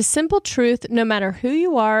 It's a simple truth. No matter who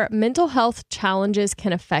you are, mental health challenges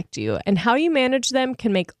can affect you, and how you manage them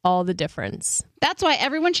can make all the difference. That's why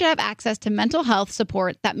everyone should have access to mental health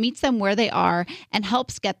support that meets them where they are and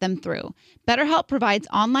helps get them through. BetterHelp provides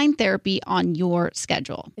online therapy on your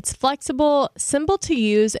schedule. It's flexible, simple to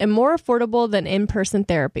use, and more affordable than in-person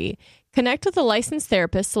therapy. Connect with a licensed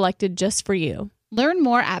therapist selected just for you. Learn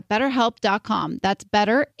more at BetterHelp.com. That's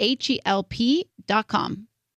better, HELP.com.